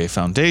Bitcoin Bay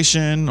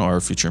Foundation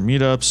or future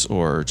meetups,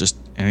 or just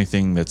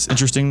anything that's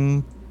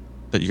interesting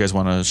that you guys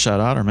want to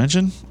shout out or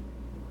mention?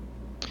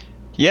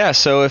 Yeah,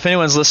 so if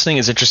anyone's listening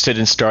is interested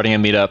in starting a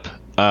meetup,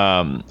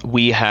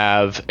 we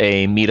have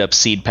a meetup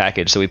seed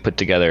package that we put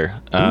together.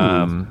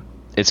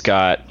 It's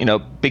got,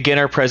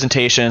 beginner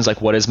presentations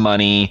like what is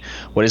money,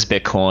 what is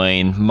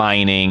Bitcoin,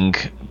 mining,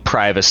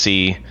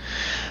 privacy,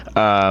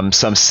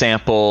 some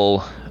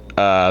sample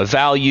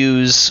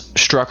values,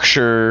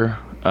 structure,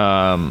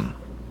 for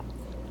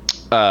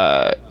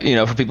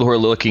people who are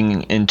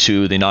looking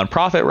into the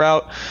nonprofit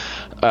route.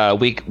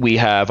 We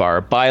have our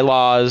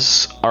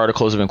bylaws,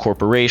 articles of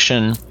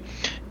incorporation.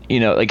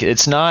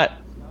 It's not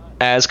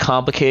as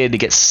complicated to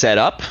get set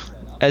up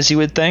as you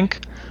would think.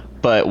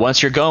 But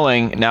once you're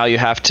going, now you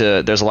have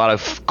to, there's a lot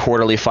of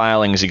quarterly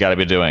filings you got to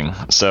be doing.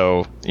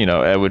 So,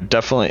 I would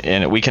definitely,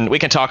 and we can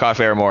talk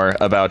off air more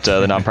about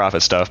the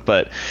nonprofit stuff.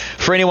 But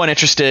for anyone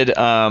interested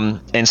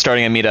in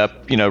starting a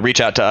meetup, reach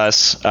out to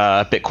us,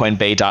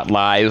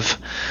 bitcoinbay.live,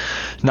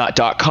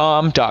 not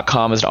 .com.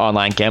 .com is an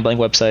online gambling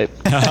website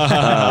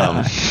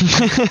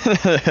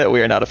that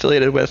we are not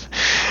affiliated with.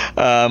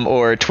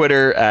 Or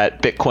Twitter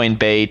at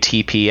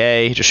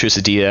bitcoinbaytpa. Just shoot us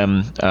a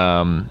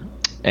DM.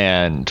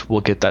 And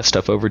we'll get that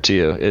stuff over to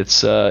you.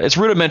 It's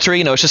rudimentary,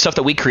 it's just stuff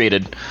that we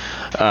created.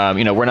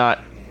 We're not,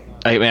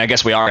 I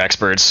guess we are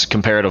experts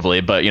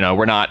comparatively, but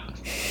we're not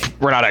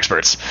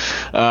experts.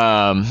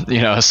 So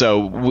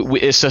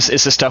it's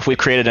just stuff we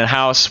created in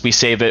house. We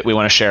save it. We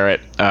want to share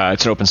it.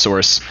 It's an open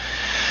source.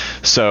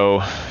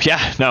 So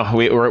yeah, no,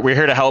 we're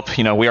here to help.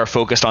 We are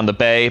focused on the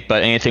Bay,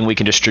 but anything we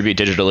can distribute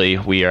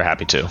digitally, we are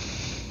happy to.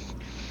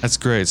 That's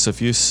great. So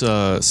if you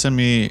send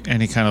me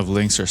any kind of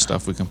links or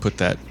stuff, we can put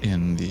that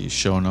in the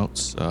show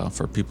notes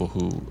for people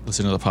who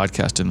listen to the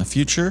podcast in the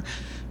future.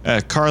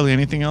 Carly,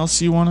 anything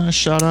else you want to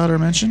shout out or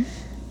mention?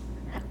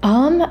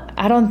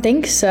 I don't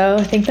think so.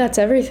 I think that's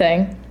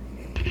everything.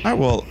 All right.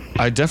 Well,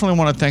 I definitely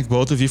want to thank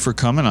both of you for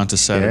coming on to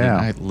Saturday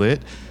Night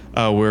Lit.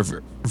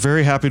 We're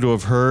very happy to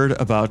have heard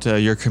about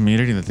your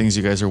community and the things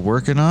you guys are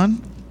working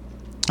on.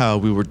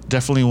 We would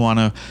definitely want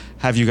to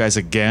have you guys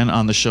again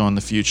on the show in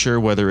the future,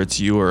 whether it's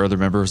you or other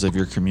members of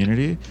your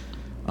community.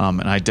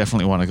 And I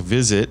definitely want to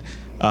visit.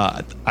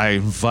 I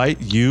invite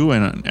you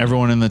and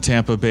everyone in the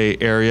Tampa Bay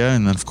area,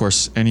 and then, of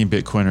course, any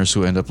Bitcoiners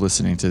who end up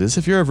listening to this.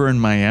 If you're ever in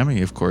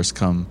Miami, of course,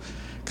 come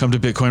to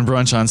Bitcoin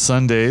Brunch on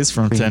Sundays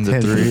from 10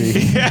 to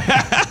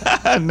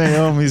 3.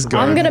 Naomi's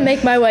going. I'm going to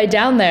make my way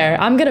down there.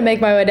 My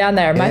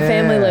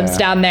family lives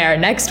down there.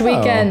 Next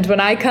weekend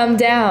when I come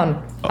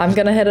down, I'm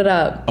going to hit it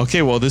up.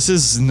 Okay, well, this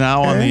is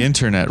now on the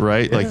internet,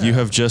 right? Yeah. Like, you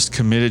have just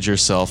committed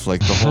yourself. Like,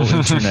 the whole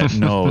internet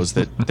knows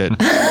that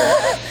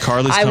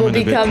Carly's coming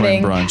to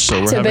Bitcoin Brunch.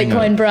 So we're having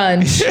Bitcoin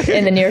Brunch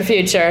in the near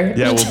future.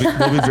 Yeah,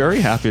 we'll be very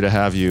happy to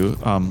have you.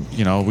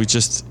 We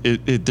just,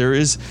 there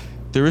is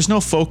no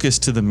focus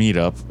to the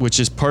meetup, which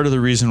is part of the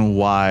reason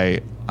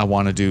why I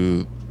want to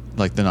do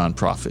like the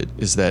nonprofit,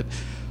 is that,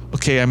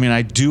 okay, I mean,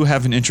 I do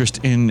have an interest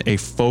in a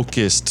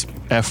focused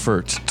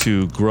effort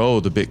to grow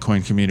the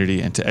Bitcoin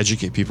community and to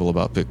educate people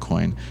about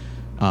Bitcoin.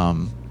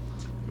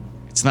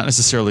 It's not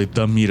necessarily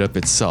the meetup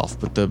itself,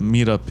 but the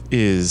meetup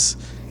is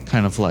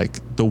kind of like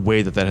the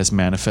way that has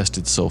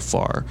manifested so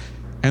far.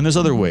 And there's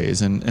other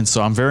ways. And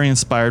so I'm very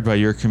inspired by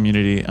your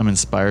community. I'm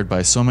inspired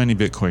by so many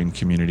Bitcoin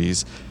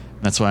communities.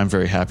 And that's why I'm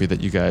very happy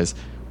that you guys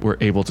were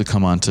able to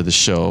come onto the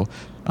show.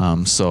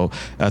 So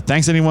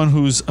thanks anyone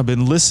who's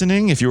been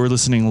listening. If you were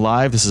listening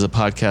live, this is a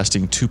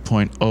Podcasting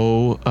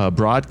 2.0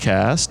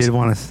 broadcast. I did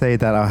want to say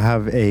that I'll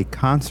have a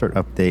concert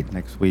update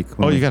next week.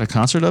 Oh, you got a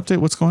concert update?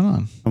 What's going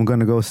on? I'm going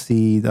to go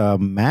see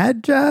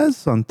Mad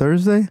Jazz on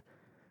Thursday.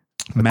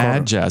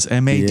 Mad Jazz,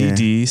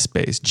 MADD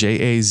space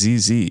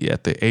JAZZ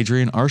at the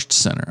Adrian Arsht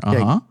Center.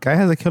 Yeah, guy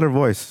has a killer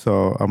voice,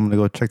 so I'm going to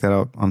go check that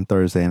out on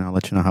Thursday, and I'll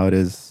let you know how it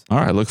is. All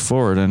right, look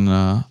forward.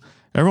 And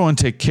everyone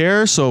take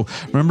care. So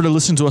remember to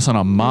listen to us on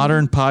a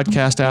modern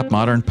podcast app,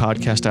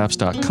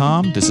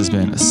 modernpodcastapps.com. This has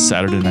been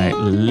Saturday Night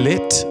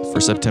Lit for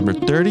September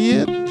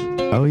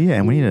 30th. Oh, yeah,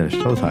 and we need a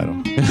show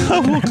title.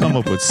 We'll come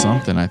up with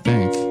something, I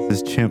think.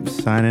 This is Chimp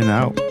signing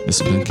out.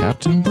 This has been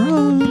Captain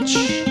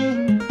Brunch.